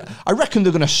 Yeah. I reckon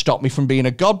they're going to stop me from being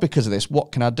a god because of this.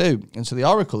 What can I do? And so the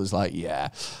Oracle is like,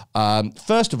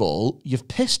 first of all, you've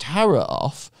pissed Hera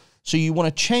off, so you want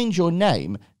to change your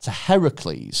name to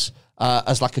Heracles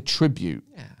as like a tribute.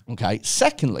 Yeah. Okay.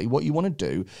 Secondly, what you want to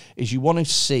do is you want to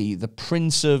see the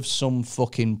prince of some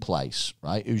fucking place,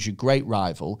 right, who's your great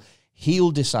rival.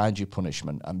 He'll decide your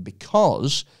punishment. And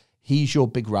because he's your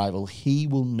big rival, he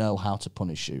will know how to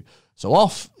punish you. So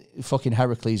off fucking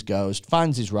Heracles goes,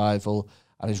 finds his rival,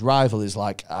 and his rival is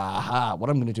like, aha, what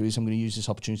I'm going to do is I'm going to use this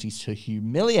opportunity to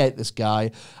humiliate this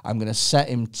guy. I'm going to set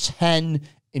him 10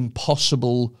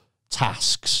 impossible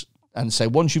tasks and say,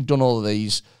 once you've done all of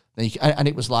these, And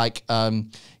it was like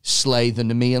slay the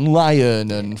Nemean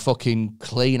lion and fucking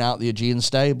clean out the Aegean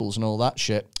stables and all that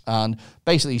shit. And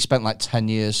basically he spent like 10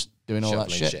 years doing all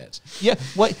that shit. Yeah,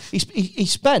 well, he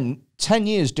spent 10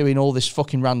 years doing all this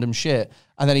fucking random shit.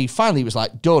 And then he finally was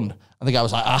like, done. And the guy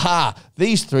was like, aha,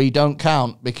 these 3 don't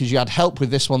count because you had help with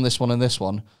this one, this one, and this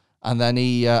one. And then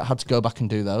he had to go back and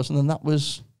do those. And then that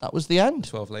was the end.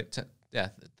 12 labor. Yeah,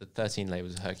 the 13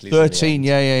 labors of Hercules. 13,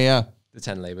 yeah. The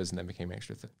 10 labors and then became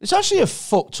extra. It's actually a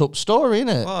fucked up story, isn't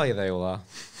it? Oh, yeah, they all are.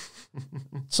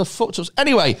 It's a fucked up...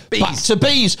 Anyway, back to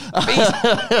bees.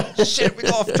 Shit, we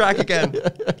got off track again.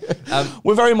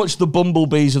 We're very much the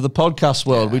bumblebees of the podcast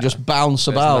world. Yeah, we just bounce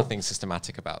about. There's nothing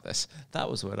systematic about this. That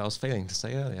was the word I was failing to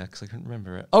say earlier because I couldn't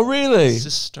remember it. Oh, really?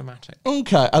 Systematic.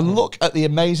 Okay, and look at the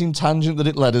amazing tangent that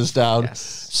it led us down.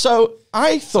 Yes. So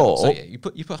I thought... So yeah, you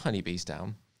put honeybees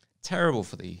down. Terrible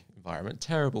for the environment.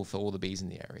 Terrible for all the bees in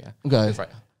the area. Okay. Right,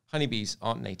 honeybees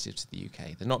aren't native to the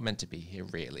UK. They're not meant to be here,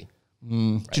 really.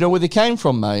 Right. Do you know where they came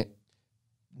from, mate?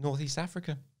 Northeast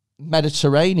Africa.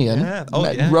 Mediterranean. Yeah.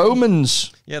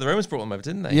 Romans. Yeah, the Romans brought them over,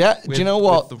 didn't they? Yeah. Do you know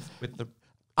what?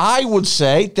 I would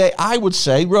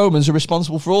say Romans are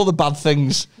responsible for all the bad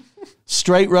things.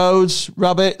 Straight roads,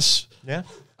 rabbits. Yeah.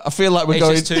 I feel like we're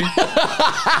HS2.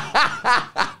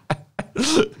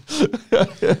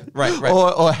 right.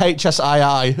 Or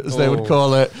HSII, as they would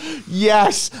call it.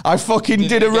 Yes, I fucking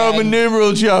did a Roman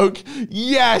numeral joke.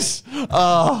 Yes.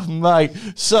 Oh, mate.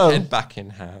 So head back in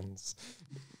hands.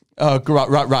 Oh,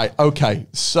 right. Okay.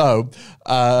 So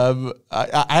I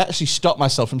actually stopped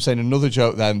myself from saying another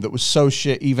joke then that was so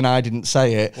shit even I didn't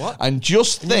say it. What? And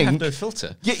just think... You have no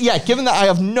filter. Yeah, given that I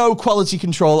have no quality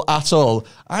control at all,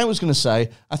 I was going to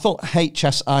say, I thought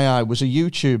HSII was a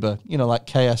YouTuber, you know, like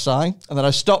KSI. And then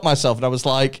I stopped myself and I was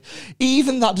like,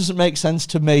 even that doesn't make sense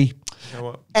to me. You know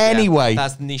what? Anyway. Yeah,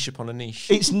 that's niche upon a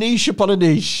niche. It's niche upon a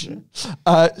niche.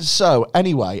 So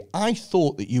anyway, I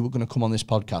thought that you were going to come on this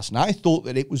podcast and I thought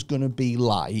that it was going to be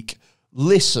like,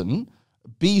 listen,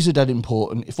 bees are dead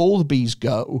important. If all the bees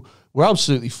go, we're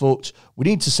absolutely fucked. We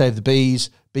need to save the bees.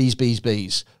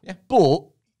 Yeah. But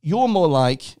you're more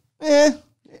like,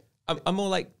 I'm more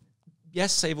like,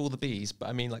 yes, save all the bees, but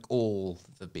I mean like all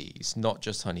the bees, not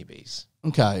just honeybees.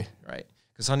 Okay. Right?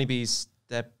 Because honeybees,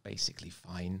 they're basically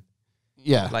fine.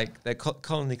 Yeah. Like their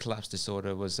colony collapse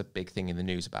disorder was a big thing in the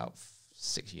news about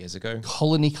 6 years ago.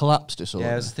 Colony collapse disorder?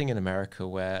 Yeah, it was a thing in America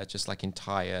where just like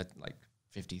entire, like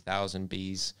 50,000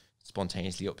 bees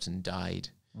spontaneously upped and died.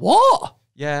 What?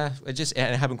 Yeah, it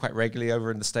happened quite regularly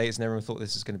over in the States and everyone thought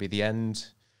this was going to be the end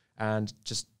and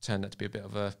just turned out to be a bit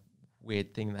of a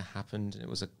weird thing that happened. And it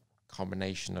was a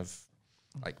combination of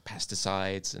like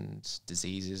pesticides and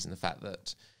diseases and the fact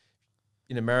that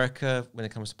in America, when it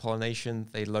comes to pollination,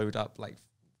 they load up like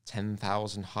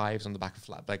 10,000 hives on the back of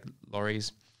flatbed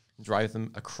lorries and drive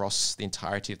them across the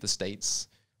entirety of the states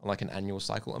on like an annual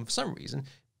cycle. And for some reason,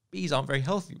 bees aren't very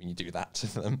healthy when you do that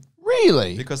to them.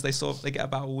 Really? Because they get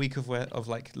about a week of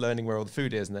like learning where all the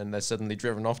food is, and then they're suddenly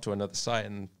driven off to another site.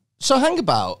 And so hang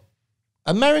about.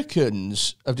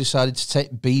 Americans have decided to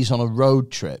take bees on a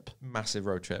road trip. Massive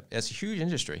road trip. It's a huge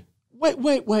industry. Wait.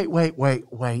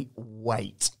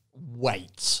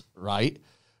 Right?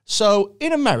 So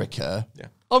in America,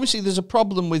 obviously there's a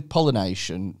problem with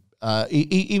pollination,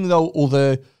 even though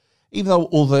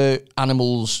other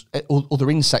animals, other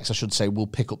insects, I should say, will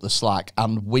pick up the slack,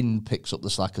 and wind picks up the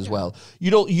slack as well.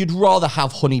 You'd rather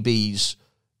have honeybees,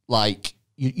 like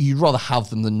you'd rather have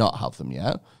them than not have them,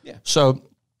 yeah? Yeah. So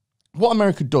what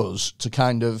America does to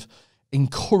kind of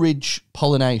encourage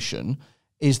pollination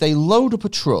is they load up a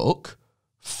truck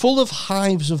full of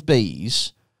hives of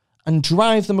bees and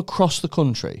drive them across the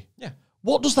country. Yeah.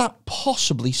 What does that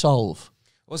possibly solve?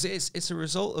 Well, it's a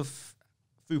result of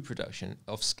food production,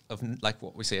 of like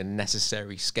what we say a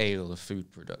necessary scale of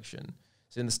food production.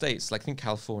 So in the States, like think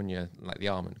California, like the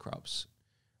almond crops,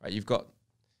 right? You've got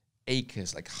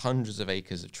acres, like hundreds of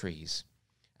acres of trees.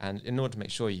 And in order to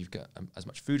make sure you've got as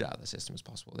much food out of the system as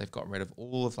possible, they've gotten rid of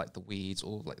all of like the weeds,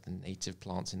 all of like the native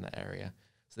plants in that area.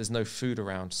 So there's no food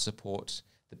around to support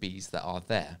the bees that are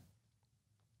there.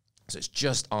 So it's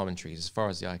just almond trees as far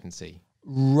as the eye can see.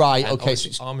 Right, and okay.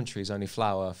 So almond trees only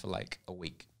flower for like a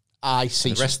week. I see.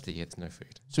 And the rest of the year, there's no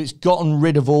food. So it's gotten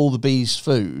rid of all the bees'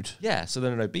 food? Yeah, so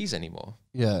there are no bees anymore.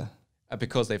 Yeah.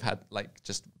 Because they've had like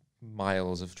just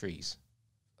miles of trees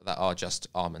that are just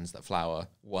almonds that flower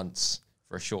once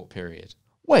for a short period.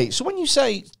 Wait, so when you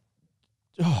say...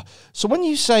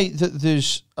 that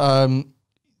there's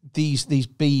these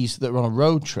bees that are on a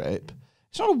road trip,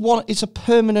 it's a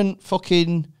permanent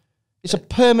fucking... It's a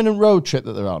permanent road trip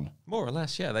that they're on. More or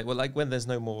less, yeah. Like when there's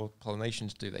no more pollination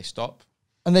to do, they stop.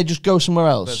 And they just go somewhere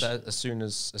But else. as soon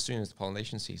as the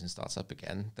pollination season starts up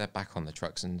again, they're back on the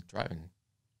trucks and driving.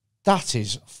 That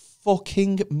is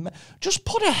fucking... Just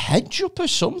put a hedge up or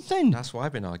something. That's why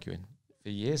I've been arguing for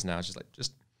years now.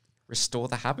 Just restore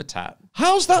the habitat.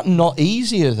 How's that not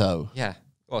easier, though? Yeah.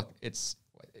 Well, it's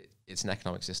an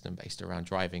economic system based around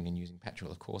driving and using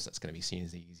petrol. Of course, that's going to be seen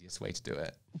as the easiest way to do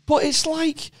it. But it's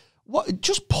like, what?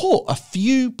 Just put a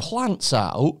few plants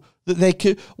out that they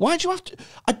could... Why do you have to...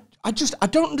 I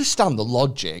don't understand the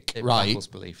logic, It right? baffles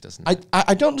belief, doesn't it?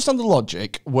 I don't understand the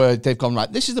logic where they've gone,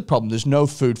 right, this is the problem. There's no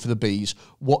food for the bees.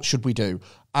 What should we do?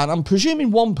 And I'm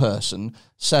presuming one person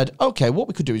said, okay, what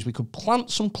we could do is we could plant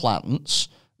some plants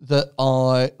that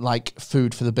are like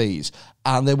food for the bees.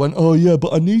 And they went, oh yeah,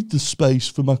 but I need the space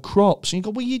for my crops. And you go,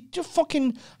 well, you do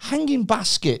fucking hanging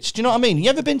baskets. Do you know what I mean?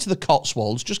 You ever been to the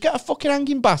Cotswolds? Just get a fucking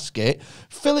hanging basket,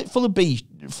 fill it full of bee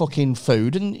fucking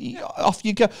food, and off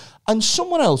you go. And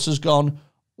someone else has gone,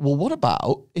 well, what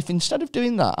about if instead of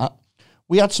doing that,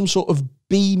 we had some sort of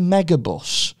bee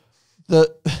megabus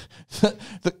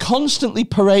that constantly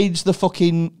parades the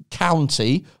fucking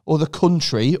county or the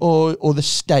country or the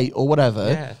state or whatever,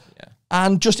 Yeah.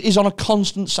 and just is on a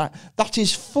constant site. That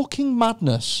is fucking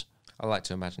madness. I like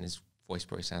to imagine his voice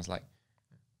probably sounds like,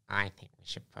 I think we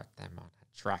should put them on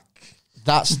a truck.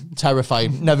 That's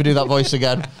terrifying. Never do that voice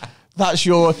again. That's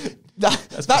your...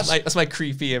 That's my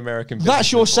creepy American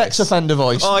That's your voice. sex offender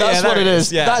voice. Oh, That's yeah, what it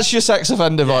is. Yeah. That's your sex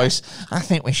offender voice. I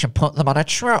think we should put them on a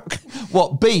truck.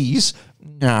 What, bees?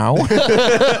 No.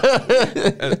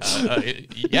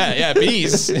 Yeah,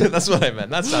 bees. That's what I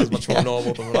meant. That sounds much more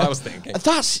normal than what I was thinking.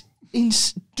 That's...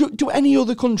 Do any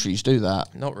other countries do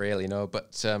that? Not really, no.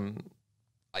 But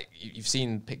you've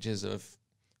seen pictures of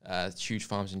huge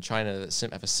farms in China that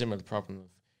have a similar problem of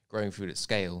growing food at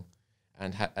scale.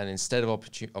 And instead of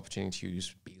opportunity to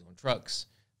use bees on trucks,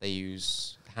 they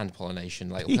use hand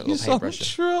pollination, like little Bees on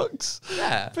paintbrushes. trucks.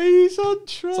 Yeah. Bees on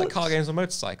trucks. It's like car games on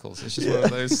motorcycles. It's just one of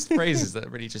those phrases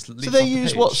that really just leaps So they off the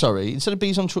use page. what, sorry? Instead of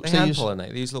bees on trucks, They they hand use...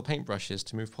 pollinate. They use little paintbrushes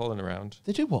to move pollen around.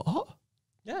 They do what?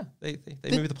 Yeah, they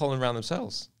move the pollen around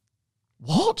themselves.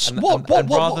 What? And, What?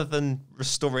 rather than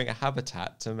restoring a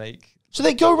habitat to make... So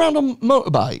they go around on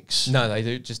motorbikes? No,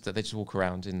 they just walk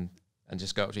around and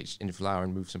just go up to each individual flower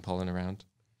and move some pollen around.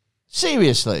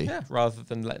 Seriously? Yeah, rather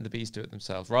than letting the bees do it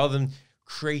themselves. Rather than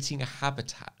creating a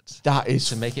habitat That is...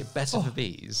 to make it better for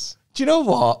bees. Do you know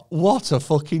what? What a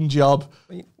fucking job.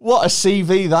 What a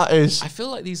CV that is. I feel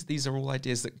like these are all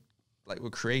ideas that were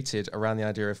created around the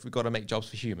idea of we've got to make jobs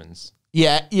for humans.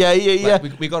 Yeah.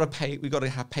 We got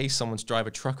to pay someone to drive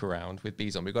a truck around with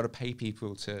bees on. We've got to pay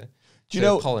people to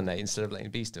pollinate instead of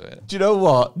letting bees do it. Do you know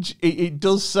what? It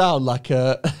does sound like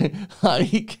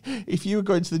like if you were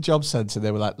going to the job centre,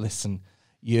 they were like, listen,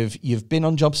 you've been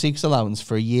on job seekers allowance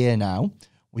for a year now.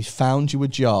 We found you a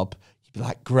job. You'd be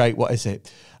like, great, what is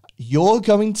it? You're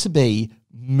going to be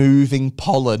moving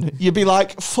pollen. You'd be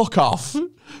like, fuck off.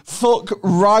 Fuck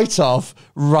right off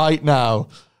right now.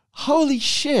 Holy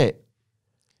shit.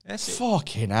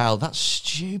 Fucking hell, that's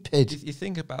stupid. If you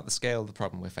think about the scale of the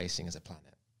problem we're facing as a planet.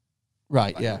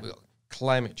 Right, yeah. We've got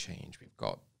climate change, we've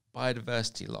got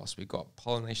biodiversity loss, we've got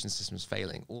pollination systems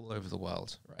failing all over the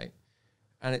world, right?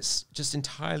 And it's just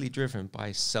entirely driven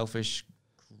by selfish,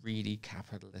 greedy,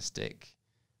 capitalistic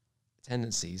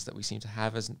tendencies that we seem to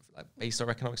have as based our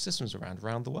economic systems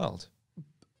around the world.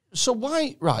 So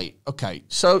why, right, okay,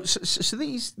 so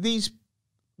these,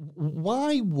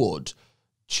 why would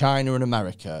China and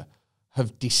America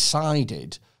have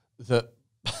decided that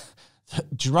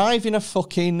driving a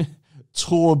fucking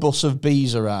tour bus of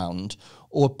bees around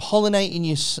or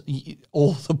pollinating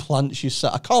all the plants you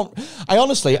set, I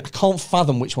honestly can't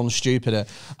fathom which one's stupider.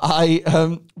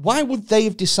 Why would they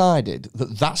have decided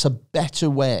that that's a better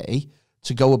way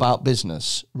to go about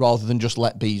business rather than just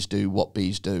let bees do what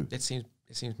bees do? It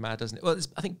seems mad, doesn't it? Well,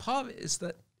 I think part of it is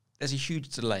that there's a huge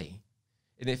delay.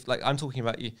 And if, like, I'm talking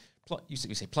about you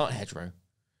say plant a hedgerow,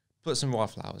 put some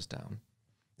wildflowers down.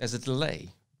 There's a delay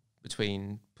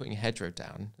between putting a hedgerow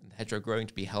down and the hedgerow growing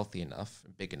to be healthy enough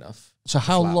and big enough. So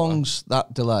how long's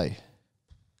that delay?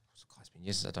 It's been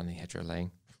years since I've done any hedgerow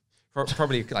laying.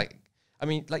 Probably like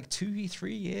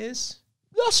 2-3 years.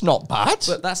 That's not bad.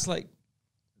 But that's like,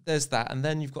 there's that. And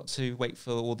then you've got to wait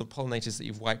for all the pollinators that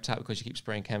you've wiped out because you keep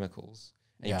spraying chemicals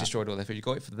and you've destroyed all their food. You've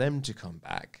got to wait for them to come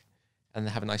back and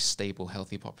have a nice, stable,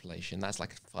 healthy population. That's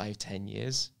like 5-10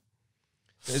 years.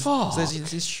 So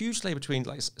there's this huge delay between,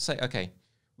 like, say, okay,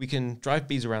 we can drive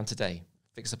bees around today,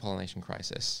 fix the pollination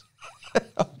crisis.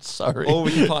 I'm sorry. Or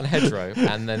we can plant a hedgerow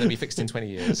and then it'll be fixed in 20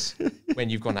 years when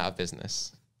you've gone out of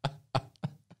business.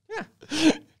 Yeah.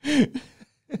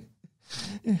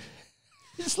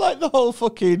 It's like the whole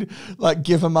fucking, like,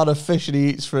 give a man a fish and he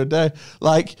eats for a day.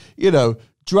 Like, you know,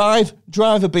 drive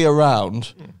a bee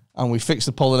around and we fix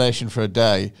the pollination for a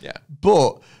day. Yeah.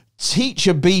 But teach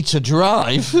a bee to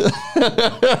drive.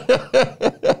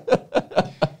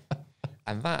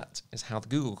 And that is how the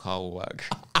Google car will work.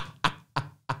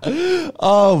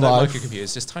 Oh, No my.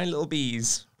 microcomputers, just tiny little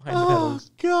bees behind the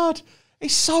pedals. God.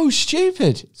 It's so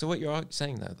stupid. So what you're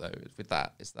saying though, with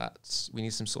that is that we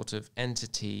need some sort of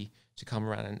entity to come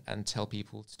around and tell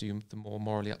people to do the more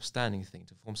morally upstanding thing,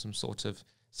 to form some sort of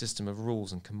system of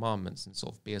rules and commandments and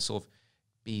sort of be a sort of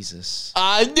Beezus.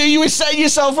 I knew you were setting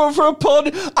yourself up for a pun.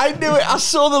 I knew it. I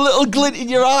saw the little glint in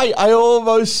your eye. I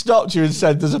almost stopped you and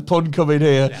said, there's a pun coming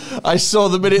here. Yeah. I saw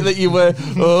the minute that you were,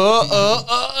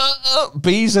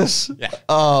 Beezus. Yeah.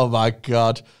 Oh, my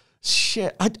God.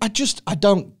 Shit. I just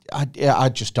don't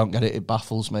get it. It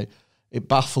baffles me. It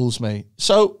baffles me.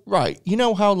 So, right, you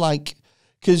know how, like,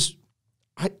 because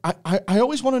I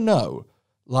always want to know,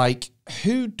 like,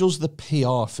 who does the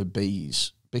PR for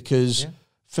bees? Because... Yeah.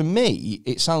 For me,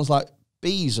 it sounds like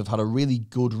bees have had a really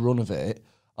good run of it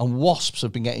and wasps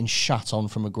have been getting shat on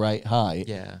from a great height.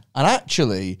 Yeah. And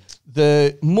actually,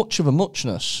 they're much of a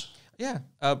muchness. Yeah.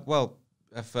 For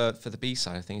the bee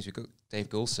side of things, we've got Dave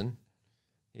Goulson.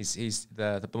 He's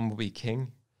the bumblebee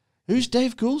king. Who's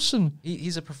Dave Goulson?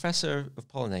 He's a professor of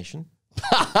pollination.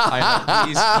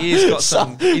 He's got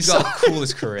the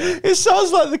coolest career. It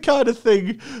sounds like the kind of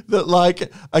thing that,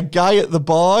 like, a guy at the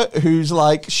bar who's,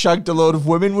 like, shagged a load of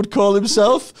women would call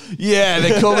himself. Yeah,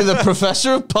 they call me the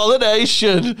professor of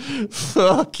pollination.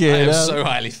 Fucking I am hell. so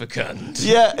highly fecund.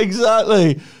 Yeah,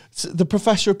 exactly. The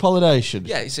professor of pollination.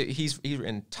 Yeah, so he's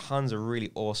written tons of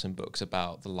really awesome books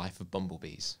about the life of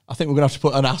bumblebees. I think we're going to have to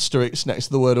put an asterisk next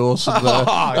to the word awesome there.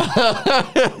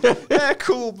 They're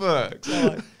cool books.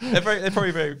 They're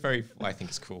probably very, very, I think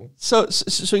it's cool. So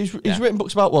he's written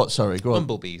books about what? Sorry, go on.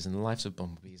 Bumblebees and the lives of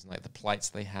bumblebees and, like, the plights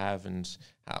they have and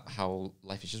how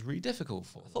life is just really difficult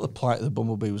for them. I thought The Plight of the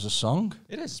Bumblebee was a song.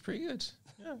 It is. It's pretty good.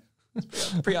 Yeah.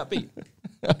 It's pretty upbeat.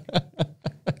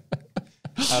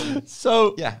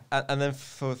 So yeah, and then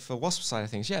for wasp side of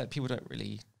things, yeah, people don't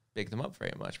really big them up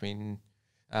very much. I mean,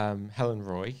 Helen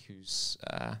Roy, who's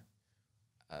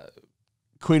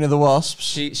Queen of the Wasps.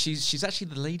 She's actually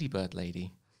the ladybird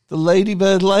lady. The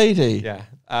ladybird lady.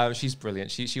 Yeah, she's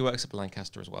brilliant. She works up at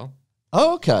Lancaster as well.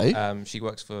 Oh, okay. She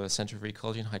works for Centre for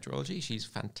Ecology and Hydrology. She's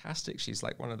fantastic. She's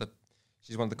like one of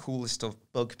the coolest of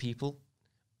bug people.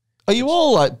 Are you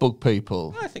all like bug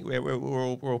people? I think we're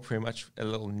all pretty much a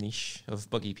little niche of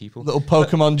buggy people. Little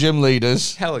Pokemon gym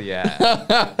leaders. Hell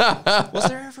yeah! Was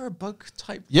there ever a bug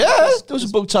type? Yeah, there was a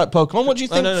bug type Pokemon. What do you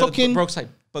think? No, fucking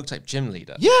bug type gym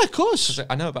leader. Yeah, of course.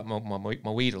 I know about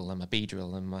my Weedle and my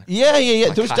Beedrill and my Yeah.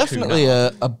 my There was definitely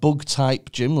a bug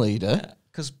type gym leader.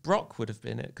 Because Brock would have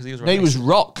been it because he was. No, he was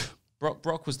Rock.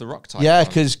 Brock was the Rock type. Yeah,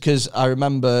 because I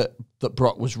remember that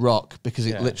Brock was Rock because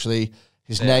it literally.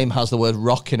 His name has the word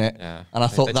rock in it, and I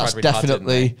thought that's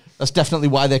definitely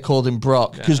why they called him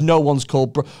Brock, because no one's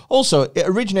called Brock. Also, it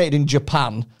originated in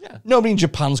Japan. Yeah. Nobody in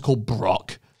Japan's called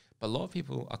Brock. But a lot of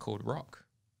people are called Rock.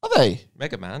 Are they?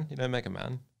 Mega Man, you know Mega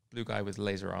Man, blue guy with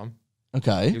laser arm.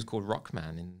 Okay. He was called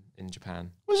Rockman in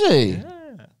Japan. Was he?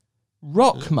 Yeah.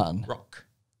 Rockman? Rock.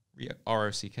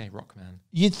 R-O-C-K, Rockman.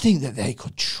 You'd think that they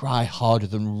could try harder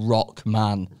than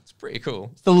Rockman. It's pretty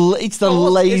cool. It's the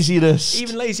laziness. It's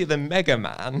even lazier than Mega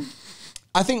Man.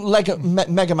 I think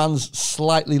Mega Man's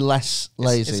slightly less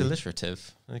lazy. It's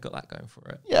alliterative. They got that going for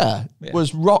it. Yeah.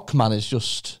 Whereas Rockman is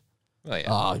just... Well,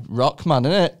 yeah. Rockman,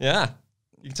 isn't it? Yeah.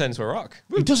 You can turn into a rock.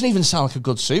 It doesn't even sound like a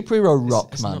good superhero,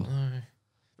 Rockman.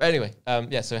 But anyway,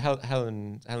 so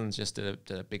Helen's just did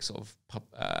a big sort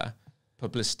of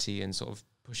publicity and sort of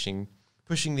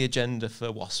pushing the agenda for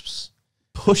wasps.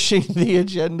 Pushing the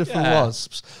agenda for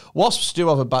wasps. Wasps do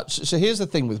have a bad... So here's the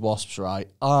thing with wasps, right?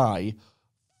 I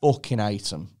fucking hate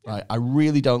them, right? I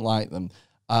really don't like them.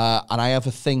 And I have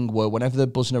a thing where whenever they're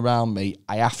buzzing around me,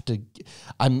 I have to...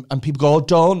 and people go,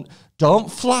 oh, don't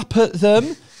flap at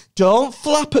them. Don't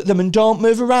flap at them and don't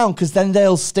move around because then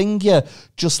they'll sting you.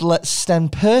 Just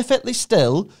stand perfectly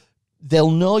still. They'll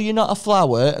know you're not a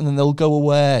flower and then they'll go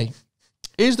away.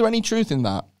 Is there any truth in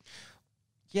that?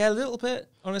 Yeah, a little bit,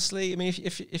 honestly. I mean,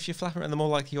 if you're flapping around, the more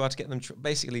likely you are to get them...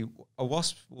 basically, a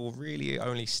wasp will really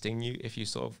only sting you if you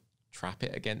sort of trap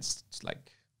it against,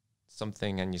 like,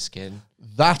 something in your skin.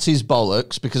 That is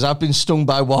bollocks, because I've been stung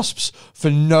by wasps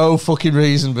for no fucking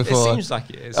reason before. It seems like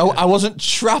it is. I wasn't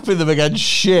trapping them against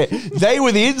shit. They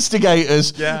were the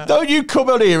instigators. Yeah. Don't you come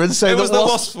on here and say it was the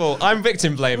wasp's fault. I'm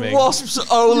victim blaming.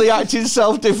 Wasps only act in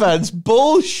self-defense.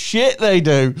 Bullshit they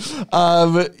do.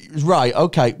 Right,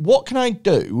 okay. What can I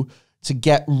do to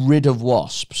get rid of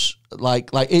wasps?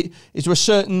 Is there a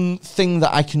certain thing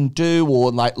that I can do,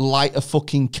 or like light a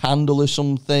fucking candle or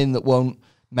something that won't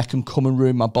make them come and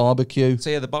ruin my barbecue? So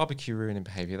yeah, the barbecue ruining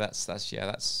behavior. That's.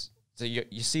 So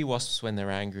you see wasps when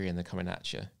they're angry and they're coming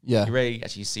at you. Yeah. You rarely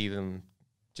actually see them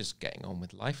just getting on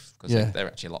with life, because they're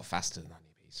actually a lot faster than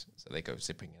honeybees. So they go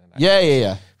zipping in and out.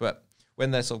 Yeah. But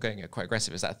when they're sort of getting quite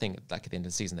aggressive, it's that thing like at the end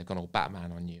of the season they've gone all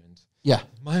Batman on you and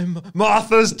my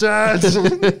Martha's dead.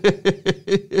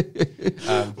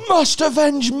 Must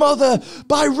avenge mother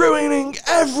by ruining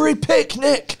every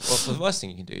picnic. Well, so the worst thing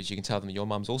you can do is you can tell them your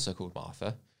mum's also called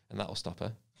Martha, and that will stop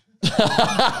her.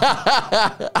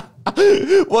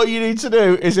 What you need to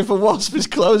do is, if a wasp is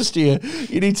close to you,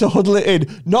 you need to huddle it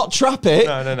in, not trap it.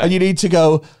 No. And you need to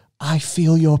go, I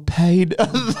feel your pain.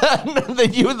 And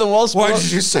then you and the wasp. Why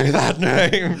did you say that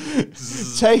name?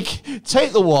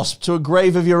 Take the wasp to a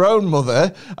grave of your own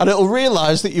mother, and it'll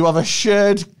realise that you have a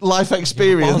shared life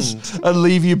experience and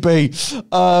leave you be. So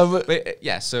at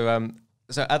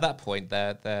that point,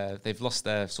 they've lost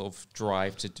their sort of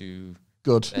drive to do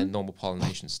their normal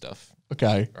pollination stuff.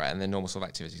 Okay. Right, and their normal sort of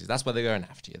activities. That's why they're going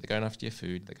after you. They're going after your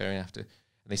food. They're going after, and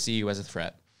they see you as a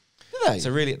threat. Do they?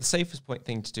 So really, the safest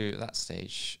thing to do at that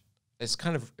stage, it's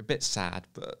kind of a bit sad,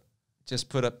 but just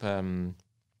put up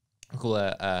we call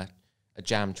a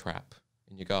jam trap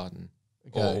in your garden,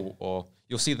 or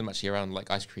you'll see them actually around like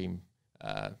ice cream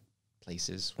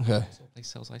places. Okay. What sort of place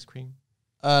sells ice cream?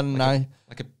 A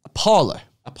parlour.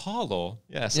 A parlour,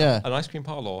 yes. Yeah. An ice cream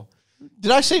parlour.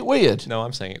 Did I say it weird? No,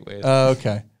 I'm saying it weird.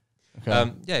 Okay.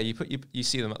 You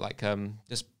see them at like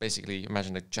just basically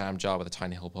imagine a jam jar with a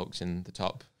tiny hole poked in the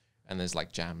top, and there's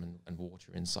like jam and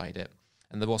water inside it,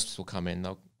 and the wasps will come in,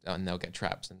 they'll get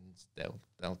trapped and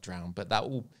they'll drown, but that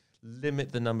will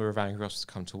limit the number of angry wasps to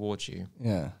come towards you.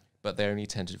 Yeah. But they only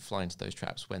tend to fly into those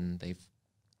traps when they've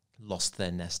lost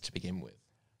their nest to begin with.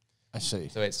 I see.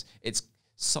 So it's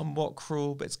somewhat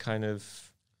cruel, but it's kind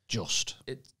of just.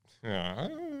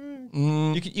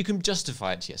 You can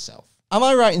justify it to yourself. Am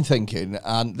I right in thinking,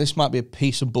 and this might be a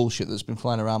piece of bullshit that's been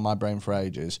flying around my brain for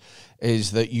ages,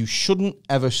 is that you shouldn't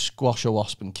ever squash a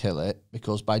wasp and kill it,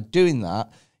 because by doing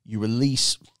that, you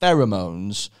release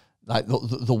pheromones. Like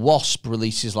the wasp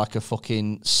releases like a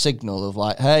fucking signal of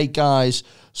like, hey guys,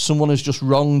 someone has just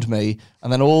wronged me,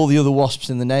 and then all the other wasps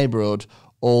in the neighborhood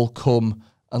all come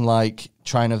and like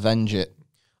try and avenge it.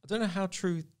 I don't know how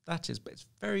true that is, but it's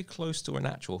very close to an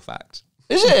actual fact.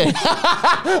 Is it?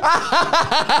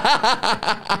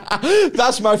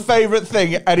 That's my favourite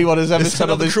thing anyone has ever said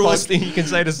on this podcast. The cruelest thing you can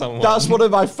say to someone. That's one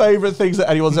of my favourite things that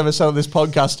anyone's ever said on this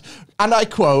podcast. And I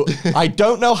quote, I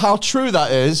don't know how true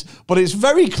that is, but it's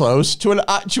very close to an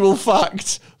actual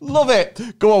fact. Love it.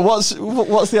 Go on,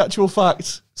 what's the actual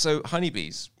fact? So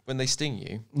honeybees, when they sting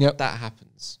you, that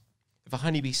happens. If a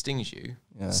honeybee stings you,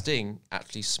 the sting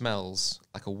actually smells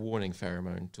like a warning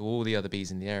pheromone to all the other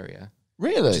bees in the area.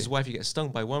 Really? Which is why if you get stung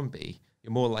by one bee,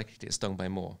 you're more likely to get stung by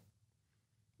more.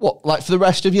 What, like for the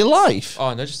rest of your life?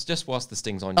 Oh, no, just whilst the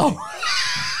sting's on you.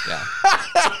 Yeah.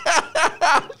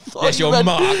 Yes, you're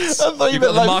marked. You've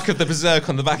got the mark of the berserk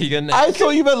on the back of your neck. I thought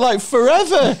you meant like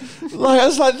forever. Like I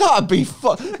was like,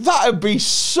 that'd be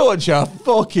such a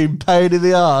fucking pain in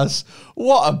the ass.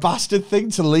 What a bastard thing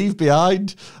to leave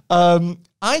behind.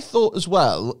 I thought as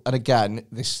well, and again,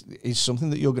 this is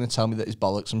something that you're going to tell me that is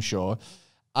bollocks, I'm sure.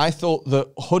 I thought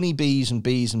that honeybees and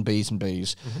bees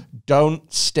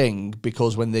don't sting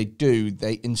because when they do,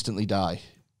 they instantly die.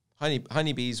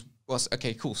 Honeybees was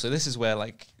okay, cool. So this is where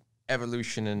like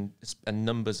evolution and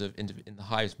numbers of in the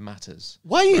hives matters.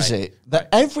 Why is it that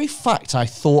every fact I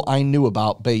thought I knew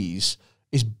about bees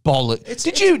is bollocks?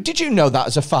 Did you know that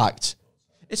as a fact?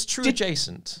 It's true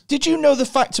adjacent. Did you know the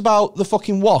fact about the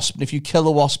fucking wasp? And if you kill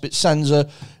a wasp, it sends a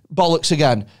bollocks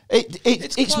again.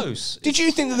 It's close. Did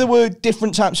you think that there were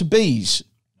different types of bees?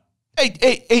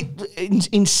 It's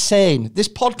insane. This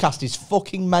podcast is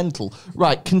fucking mental.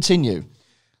 Right, continue.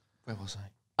 Where was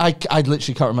I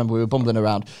literally can't remember. We were bumbling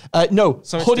around. No,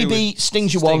 honeybee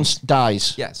stings you once,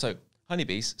 dies. Yeah, so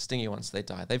honeybees sting you once, they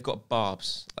die. They've got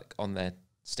barbs like on their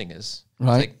stingers.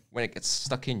 Right. So when it gets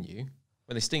stuck in you,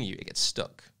 when they sting you, it gets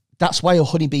stuck. That's why a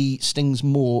honeybee stings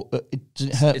more. Does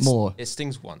it hurt more? It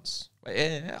stings once.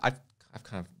 I've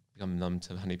kind of become numb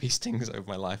to honeybee stings over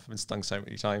my life. I've been stung so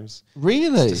many times.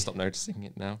 Really? Just stop noticing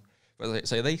it now. But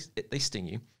so they sting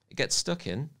you. It gets stuck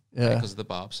in because of the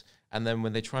barbs. And then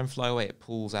when they try and fly away, it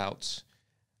pulls out.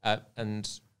 And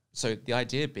so the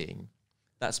idea being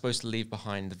that's supposed to leave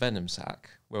behind the venom sac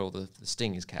where all the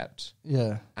sting is kept.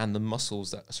 Yeah. And the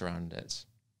muscles that surround it.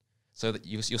 So that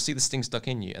you'll see the sting stuck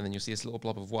in you, and then you'll see this little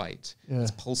blob of white. It's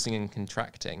pulsing and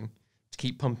contracting to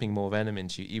keep pumping more venom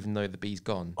into you, even though the bee's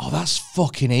gone. Oh, that's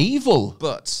fucking evil.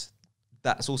 But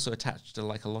that's also attached to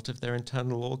like a lot of their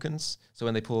internal organs. So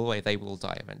when they pull away, they will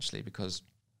die eventually because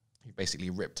you basically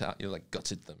ripped out, you like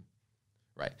gutted them,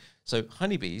 right? So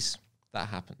honeybees, that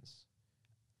happens.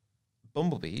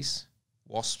 Bumblebees,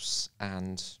 wasps,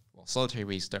 and solitary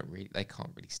bees they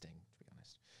can't really sting, to be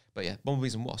honest. But yeah,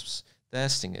 bumblebees and wasps, their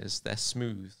stingers, they're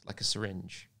smooth like a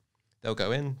syringe. They'll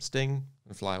go in, sting,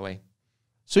 and fly away.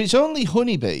 So it's only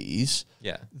honeybees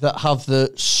that have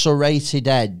the serrated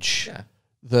edge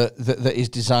that is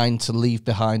designed to leave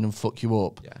behind and fuck you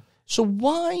up. Yeah. So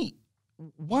why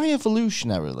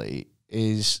evolutionarily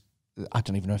is, I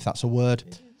don't even know if that's a word.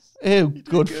 Oh,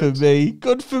 good for me.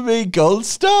 Good for me, gold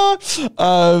star.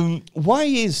 Why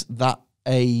is that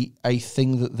a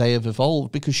thing that they have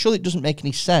evolved? Because surely it doesn't make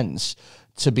any sense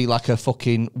to be like a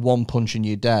fucking one punch and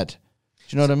you're dead.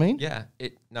 Do you know what I mean? Yeah,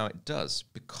 it does,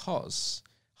 because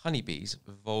honeybees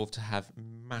evolved to have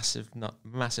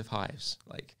massive hives,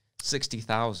 like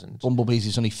 60,000. Bumblebees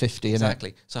is only 50, innit?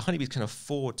 Exactly. So honeybees can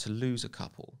afford to lose a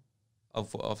couple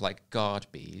of like guard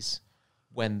bees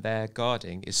when their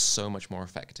guarding is so much more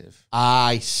effective.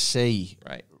 I see.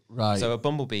 Right. So a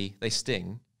bumblebee, they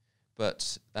sting,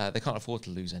 but they can't afford to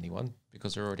lose anyone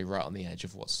because they're already right on the edge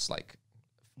of what's like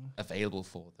available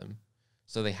for them.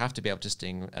 So they have to be able to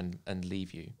sting and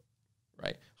leave you,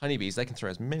 right? Honeybees, they can throw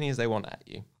as many as they want at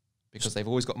you because they've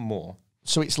always got more.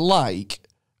 So it's like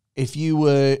if you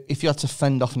had to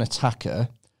fend off an attacker,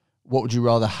 what would you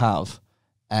rather have?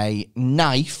 A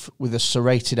knife with a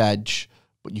serrated edge,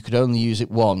 but you could only use it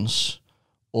once,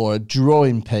 or a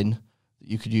drawing pin that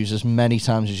you could use as many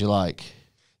times as you like?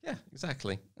 Yeah,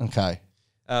 exactly. Okay.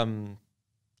 Do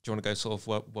you want to go sort of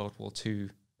World War II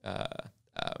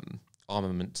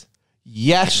armament?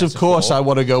 Yes, of course I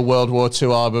want to go World War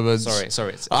II armaments.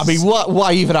 Sorry. I mean,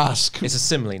 why even ask? It's a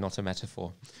simile, not a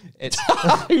metaphor. It's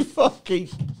fucking...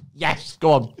 Yes,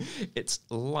 go on. It's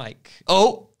like...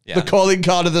 Oh, the calling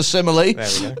card of the simile. There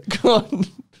we go. Go on.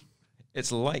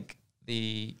 It's like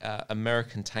the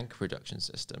American tank production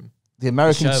system. The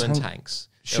American Sherman tanks.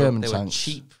 They were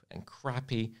cheap and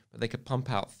crappy, but they could pump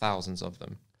out thousands of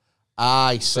them.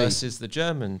 I see. Versus the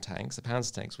German tanks, the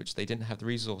Panzer tanks, which they didn't have the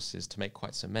resources to make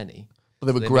quite so many. But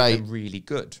they were They great. made them really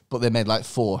good. But they made like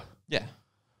 4. Yeah.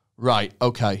 Right,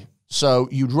 okay. So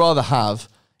you'd rather have,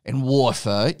 in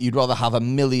warfare, you'd rather have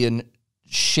 1 million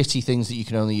shitty things that you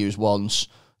can only use once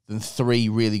than 3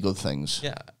 really good things.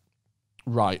 Yeah.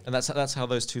 Right. And that's how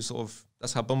those two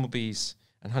that's how bumblebees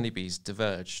and honeybees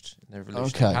diverged in their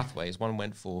evolutionary pathways. One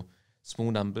went for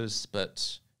small numbers,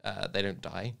 but they don't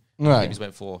die. Right. Honeybees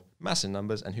went for massive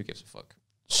numbers, and who gives a fuck?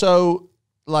 So,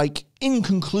 like, in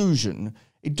conclusion,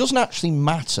 it doesn't actually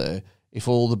matter if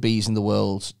all the bees in the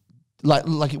world, like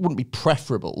it wouldn't be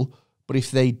preferable, but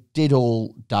if they did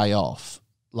all die off,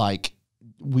 like,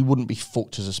 we wouldn't be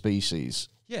fucked as a species.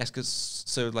 Yes, because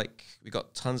we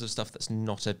got tons of stuff that's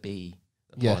not a bee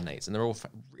that pollinates, and they're all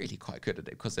really quite good at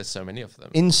it because there's so many of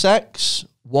them. Insects,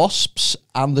 wasps,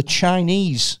 and the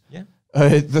Chinese. Yeah.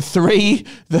 The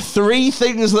three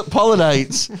things that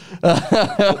pollinate.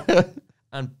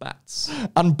 And bats.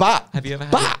 And Have you ever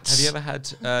had bats? Have you ever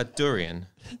had durian?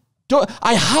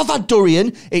 I have had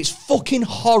durian. It's fucking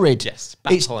horrid. Yes,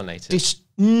 bat-pollinated.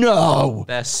 No.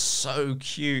 They're so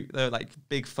cute. They're like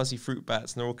big fuzzy fruit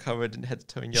bats, and they're all covered in head to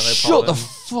toe in yellow Shut pollen. the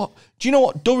fuck. Do you know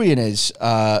what durian is,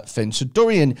 Finn? So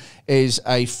durian is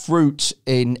a fruit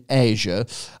in Asia,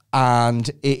 and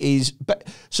it is...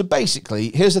 So basically,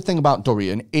 here's the thing about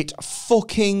durian. It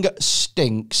fucking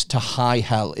stinks to high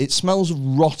hell. It smells of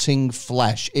rotting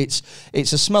flesh. It's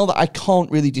a smell that I can't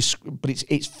really describe, but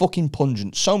it's fucking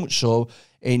pungent. So much so...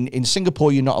 In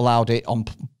Singapore, you're not allowed it on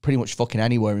pretty much fucking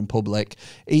anywhere in public.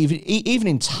 Even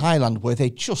in Thailand, where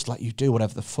they just let you do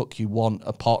whatever the fuck you want,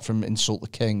 apart from insult the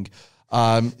king.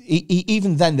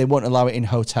 Even then, they won't allow it in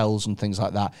hotels and things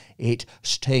like that. It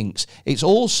stinks. It's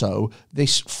also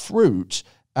this fruit.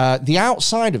 The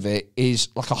outside of it is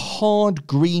like a hard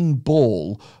green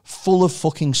ball full of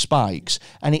fucking spikes,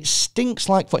 and it stinks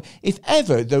like fuck. If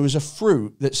ever there was a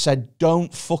fruit that said,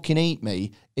 "Don't fucking eat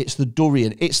me," it's the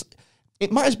durian.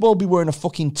 It might as well be wearing a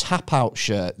fucking tap-out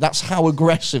shirt. That's how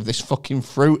aggressive this fucking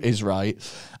fruit is, right?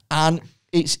 And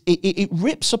it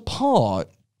rips apart.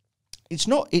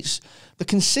 The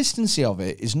consistency of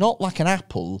it is not like an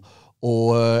apple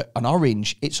or an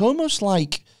orange. It's almost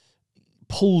like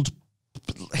pulled...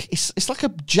 It's like a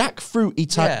jackfruity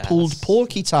type, pulled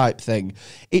porky type thing.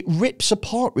 It rips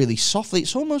apart really softly.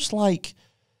 It's almost like...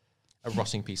 a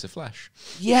rotting piece of flesh.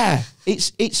 Yeah,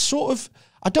 it's sort of...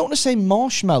 I don't want to say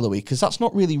marshmallowy because that's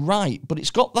not really right, but it's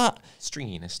got that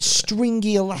stringiness,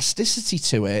 stringy elasticity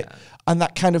to it, and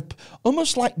that kind of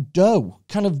almost like dough,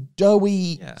 kind of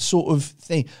doughy sort of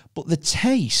thing. But the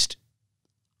taste,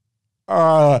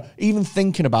 even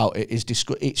thinking about it is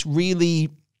it's really...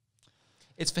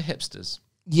 It's for hipsters.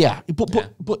 Yeah,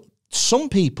 but some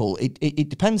people, it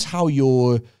depends how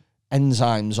your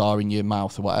enzymes are in your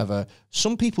mouth or whatever.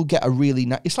 Some people get a really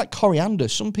it's like coriander.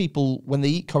 Some people, when they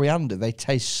eat coriander, they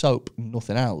taste soap and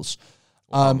nothing else.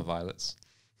 Violets.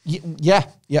 Yeah.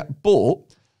 But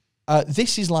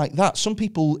this is like that. Some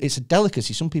people, it's a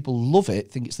delicacy. Some people love it,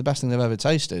 think it's the best thing they've ever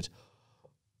tasted.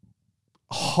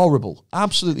 Horrible.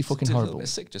 Absolutely fucking horrible. A little bit of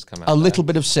sick just come out. A little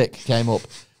bit of sick came up.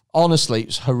 Honestly,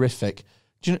 it's horrific.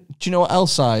 Do you know what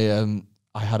else I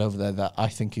had over there that I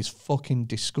think is fucking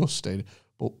disgusting,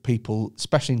 but people,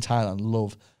 especially in Thailand,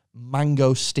 love?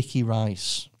 Mango sticky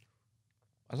rice.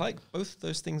 I like both of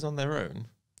those things on their own.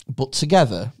 But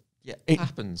together... Yeah, it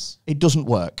happens. It doesn't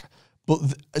work. But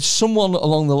someone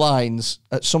along the lines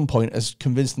at some point has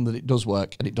convinced them that it does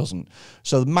work, and it doesn't.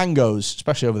 So the mangoes,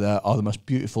 especially over there, are the most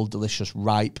beautiful, delicious,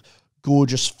 ripe,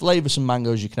 gorgeous, flavoursome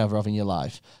mangoes you can ever have in your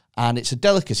life. And it's a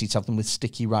delicacy to have them with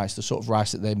sticky rice, the sort of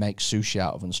rice that they make sushi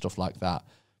out of and stuff like that.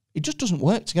 It just doesn't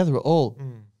work together at all.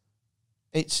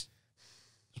 It's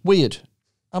weird.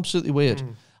 Absolutely weird.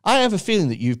 I have a feeling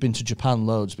that you've been to Japan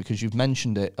loads because you've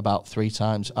mentioned it about 3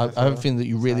 times. I have a feeling that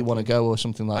you really want to go or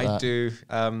something like that. I do.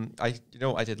 You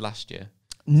know what I did last year?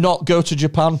 Not go to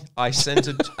Japan. I sent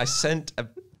a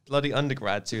bloody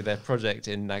undergrad to their project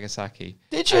in Nagasaki.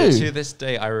 Did you? And to this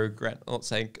day, I regret not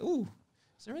saying, "Oh,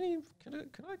 is there any? Can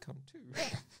I come too?"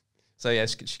 So yeah,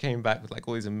 she came back with like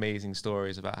all these amazing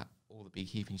stories about all the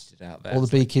beekeeping she did out there. All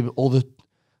the beekeeping, all the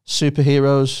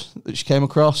superheroes that she came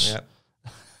across. Yeah.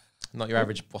 Not your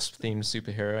average wasp-themed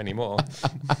superhero anymore.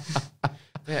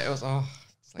 Yeah, it was.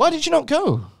 Why did you not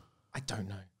go? I don't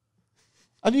know.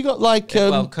 Have you got like?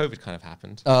 Well, COVID kind of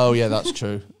happened. Oh yeah, that's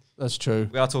true. That's true.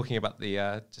 We are talking about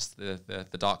the just the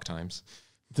dark times.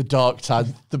 The dark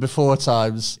time, the before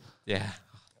times. Yeah.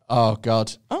 Oh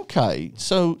God. Okay,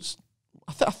 so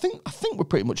I think we're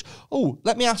pretty much. Oh,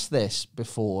 let me ask this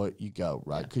before you go,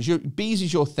 right? Because bees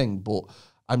is your thing, but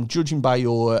I'm judging by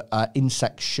your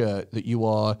insect shirt that you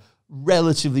are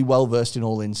relatively well versed in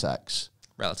all insects.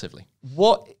 Relatively.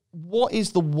 What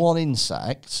is the one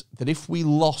insect that if we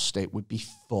lost it would be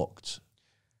fucked?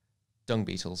 Dung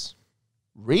beetles.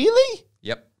 Really?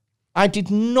 Yep. I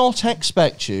did not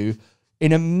expect you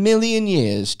in a million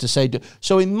years to say...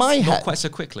 So in my head... Not quite so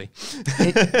quickly.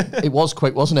 It was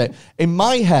quick, wasn't it? In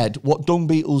my head, what dung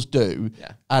beetles do,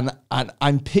 and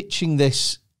I'm pitching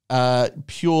this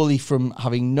purely from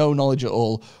having no knowledge at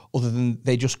all, other than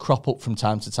they just crop up from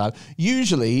time to time.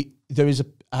 Usually, there's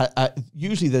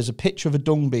a picture of a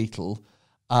dung beetle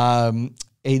in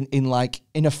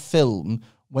a film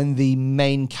when the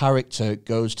main character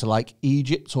goes to like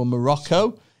Egypt or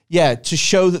Morocco. Yeah, to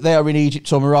show that they are in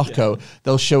Egypt or Morocco,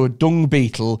 they'll show a dung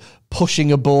beetle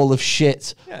pushing a ball of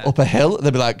shit up a hill.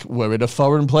 They'll be like, we're in a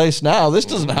foreign place now. This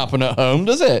doesn't happen at home,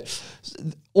 does it?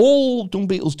 All dung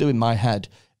beetles do in my head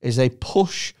is they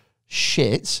push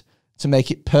shit to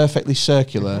make it perfectly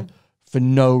circular for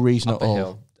no reason at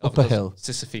all. Up a hill.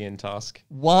 Sisyphean task.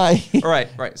 Why? All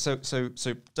right. So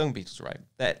dung beetles, right?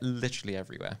 They're literally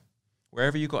everywhere.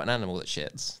 Wherever you've got an animal that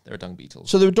shits, there are dung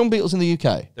beetles. So there are dung beetles in the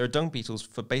UK? There are dung beetles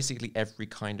for basically every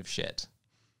kind of shit.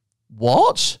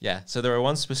 What? Yeah. So there are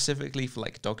ones specifically for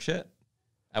like dog shit,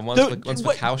 and ones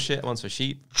for cow shit, and ones for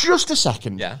sheep. Just a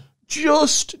second. Yeah.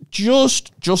 Just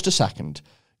a second.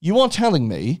 You are telling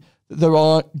me that there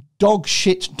are dog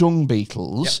shit dung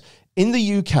beetles in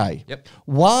the UK. Yep.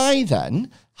 Why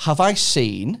then have I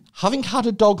seen, having had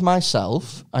a dog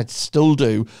myself, I still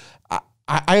do,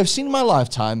 I have seen in my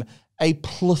lifetime a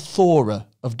plethora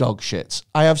of dog shit.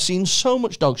 I have seen so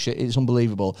much dog shit, it's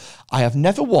unbelievable. I have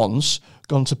never once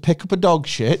gone to pick up a dog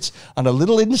shit and a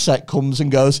little insect comes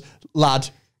and goes, lad,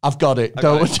 I've got it.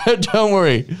 Don't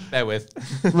worry. Bear with.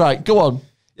 Right, go on.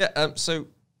 Yeah, so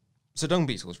dung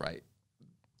beetles, right?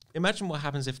 Imagine what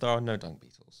happens if there are no dung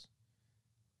beetles.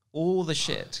 All the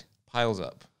shit piles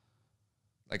up,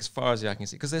 like as far as I can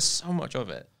see, because there's so much of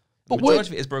it. The majority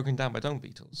of it is broken down by dung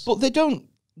beetles. But they don't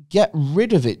get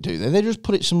rid of it, do they? They just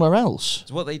put it somewhere else.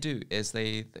 So what they do is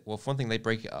for one thing, they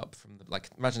break it up from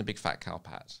imagine a big fat cow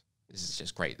pat. This is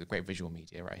just great, the great visual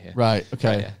media right here. Right, okay.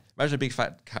 Right, yeah. Imagine a big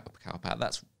fat cow pat.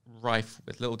 That's rife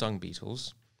with little dung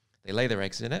beetles. They lay their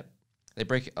eggs in it. They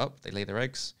break it up. They lay their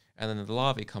eggs. And then the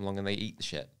larvae come along and they eat the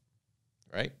shit.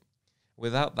 Right?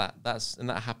 Without that,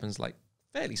 that happens like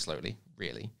fairly slowly,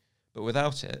 really. But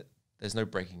without it, there's no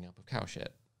breaking up of cow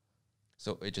shit.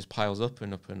 So it just piles up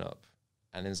and up and up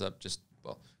and ends up just,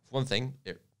 well, for one thing,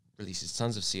 it releases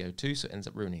tons of CO2, so it ends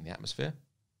up ruining the atmosphere.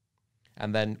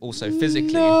 And then also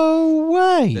physically, no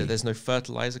way. There's no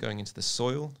fertilizer going into the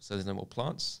soil, so there's no more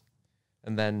plants.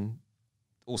 And then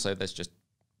also there's just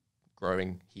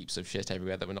growing heaps of shit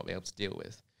everywhere that we're not able to deal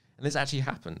with. And this actually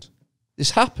happened.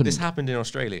 This happened? This happened in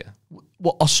Australia.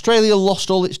 What, Australia lost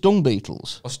all its dung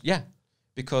beetles? Yeah.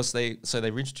 Because they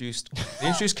introduced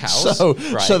cows.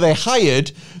 So they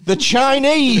hired the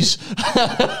Chinese,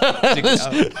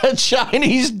 a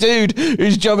Chinese dude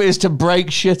whose job it is to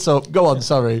break shit up. Go on,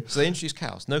 sorry. So they introduced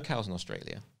cows. No cows in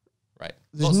Australia, right?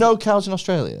 There's no cows in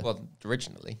Australia. Well,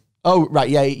 originally. Oh right,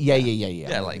 yeah.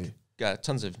 Yeah, like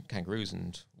tons of kangaroos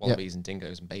and wallabies and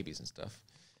dingoes and babies and stuff,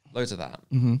 loads of that.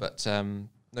 But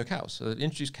no cows. So they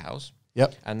introduced cows.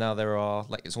 Yep. And now there are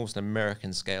it's almost an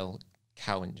American scale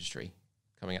cow industry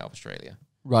coming out of Australia.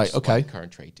 Right, okay. The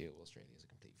current trade deal with Australia is a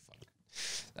complete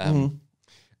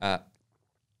fuck.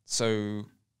 So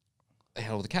they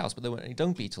had all the cows, but there weren't any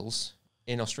dung beetles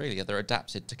in Australia. They're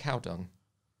adapted to cow dung.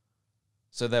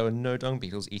 So there were no dung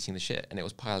beetles eating the shit, and it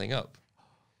was piling up.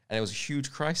 And it was a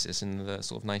huge crisis in the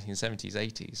sort of 1970s,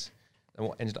 80s. And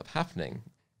what ended up happening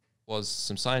was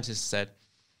some scientists said,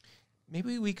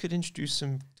 maybe we could introduce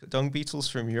some dung beetles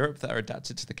from Europe that are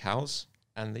adapted to the cows.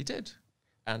 And they did.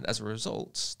 And as a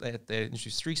result, they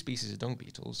introduced 3 species of dung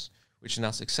beetles, which are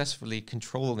now successfully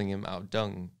controlling the amount of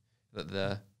dung that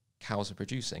the cows are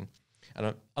producing.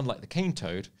 And unlike the cane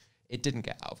toad, it didn't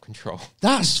get out of control.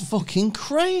 That's fucking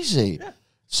crazy. Yeah.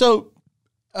 So,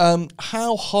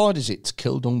 how hard is it to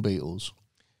kill dung beetles?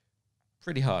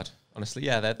 Pretty hard, honestly.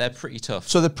 Yeah, they're pretty tough.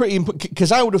 So they're pretty...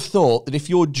 Because I would have thought that if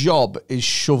your job is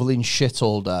shoveling shit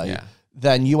all day... Yeah.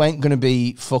 Then you ain't going to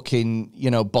be fucking,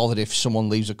 bothered if someone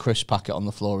leaves a crisp packet on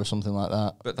the floor or something like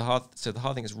that. But the hard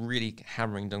thing that's really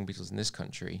hammering dung beetles in this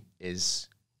country is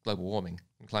global warming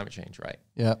and climate change, right?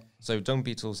 Yeah. So dung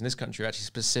beetles in this country are actually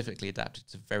specifically adapted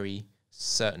to very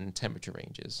certain temperature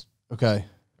ranges. Okay.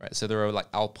 Right. So there are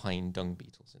alpine dung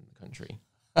beetles in the country.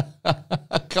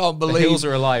 I can't believe... The hills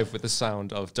are alive with the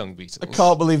sound of dung beetles. I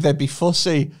can't believe they'd be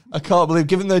fussy. I can't believe,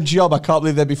 given their job, I can't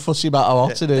believe they'd be fussy about how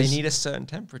hot it is. They need a certain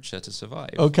temperature to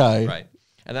survive. Okay. Right.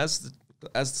 And as the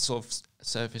sort of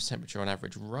surface temperature on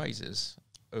average rises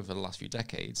over the last few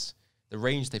decades, the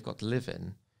range they've got to live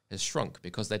in has shrunk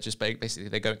because they're just basically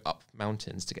they're going up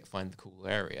mountains to find the cool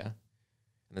area.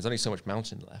 And there's only so much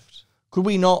mountain left. Could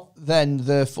we not then,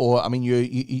 therefore, I mean,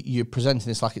 you're presenting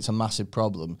this like it's a massive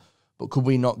problem, but could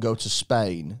we not go to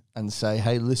Spain and say,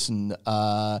 hey, listen,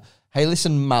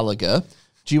 Malaga,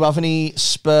 do you have any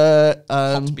spare...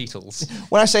 hot beetles.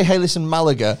 When I say, hey, listen,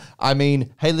 Malaga, I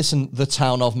mean, hey, listen, the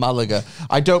town of Malaga.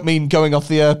 I don't mean going off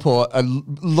the airport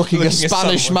and looking a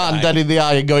Spanish man dead in the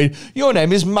eye and going, your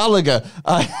name is Malaga.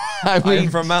 I mean, I'm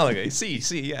from Malaga.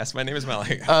 Yes, my name is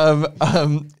Malaga.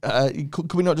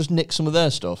 Could we not just nick some of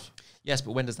their stuff? Yes,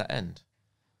 but when does that end?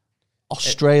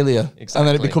 Australia. Exactly. And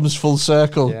then it becomes full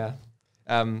circle. Yeah.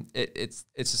 It's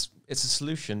a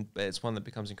solution, but it's one that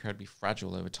becomes incredibly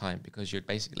fragile over time because you're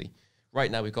basically right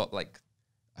now we've got like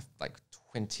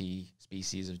 20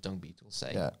 species of dung beetles,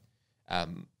 say,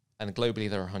 and globally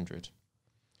there are 100.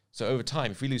 So over time,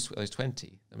 if we lose those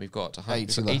 20, then we've got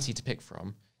 80 to pick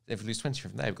from. If we lose 20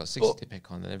 from there, we've got 60 to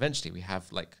pick on. Then eventually we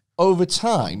have over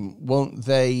time, won't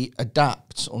they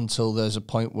adapt until there's a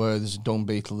point where there's a dung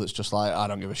beetle that's just like, I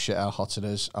don't give a shit how hot it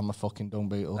is. I'm a fucking dung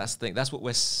beetle. That's the thing. That's what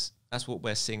we're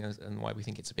seeing, and why we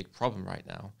think it's a big problem right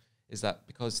now. Is that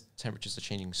because temperatures are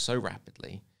changing so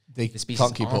rapidly, the species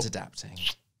aren't adapting.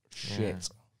 Shit. Yeah.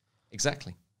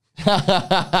 Exactly.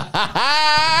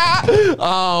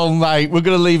 Oh, mate, we're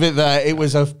going to leave it there. It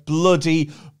was a bloody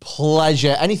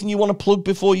pleasure. Anything you want to plug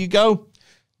before you go?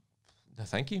 No,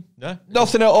 thank you. No.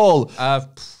 Nothing at all.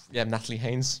 Natalie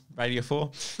Haynes, Radio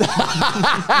 4.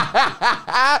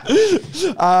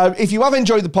 If you have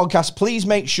enjoyed the podcast, please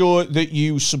make sure that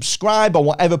you subscribe on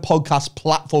whatever podcast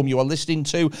platform you are listening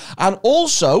to. And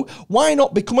also, why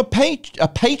not become a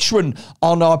patron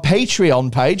on our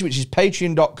Patreon page, which is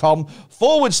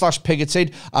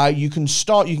patreon.com/pigoted. You can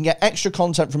get extra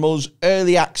content from us,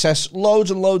 early access, loads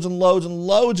and loads and loads and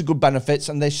loads of good benefits.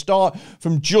 And they start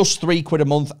from just £3 a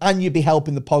month. And you'd be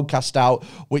helping the podcast out,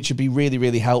 which would be really,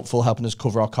 really helpful, helping us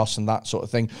cover our costs and that sort of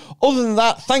thing. Other than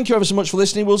that, thank you ever so much for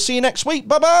listening. We'll see you next week.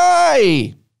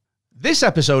 Bye-bye. This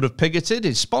episode of Pigoted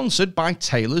is sponsored by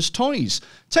Taylor's Toys.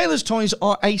 Taylor's Toys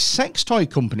are a sex toy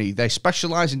company. They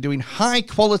specialise in doing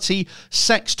high-quality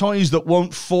sex toys that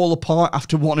won't fall apart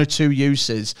after 1 or 2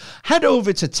 uses. Head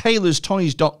over to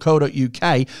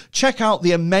taylorstoys.co.uk, check out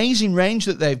the amazing range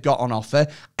that they've got on offer,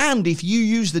 and if you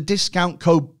use the discount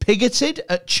code PIGOTED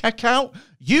at checkout,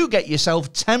 you get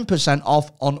yourself 10%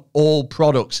 off on all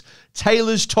products.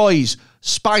 Taylor's Toys.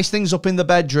 Spice things up in the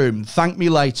bedroom. Thank me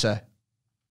later.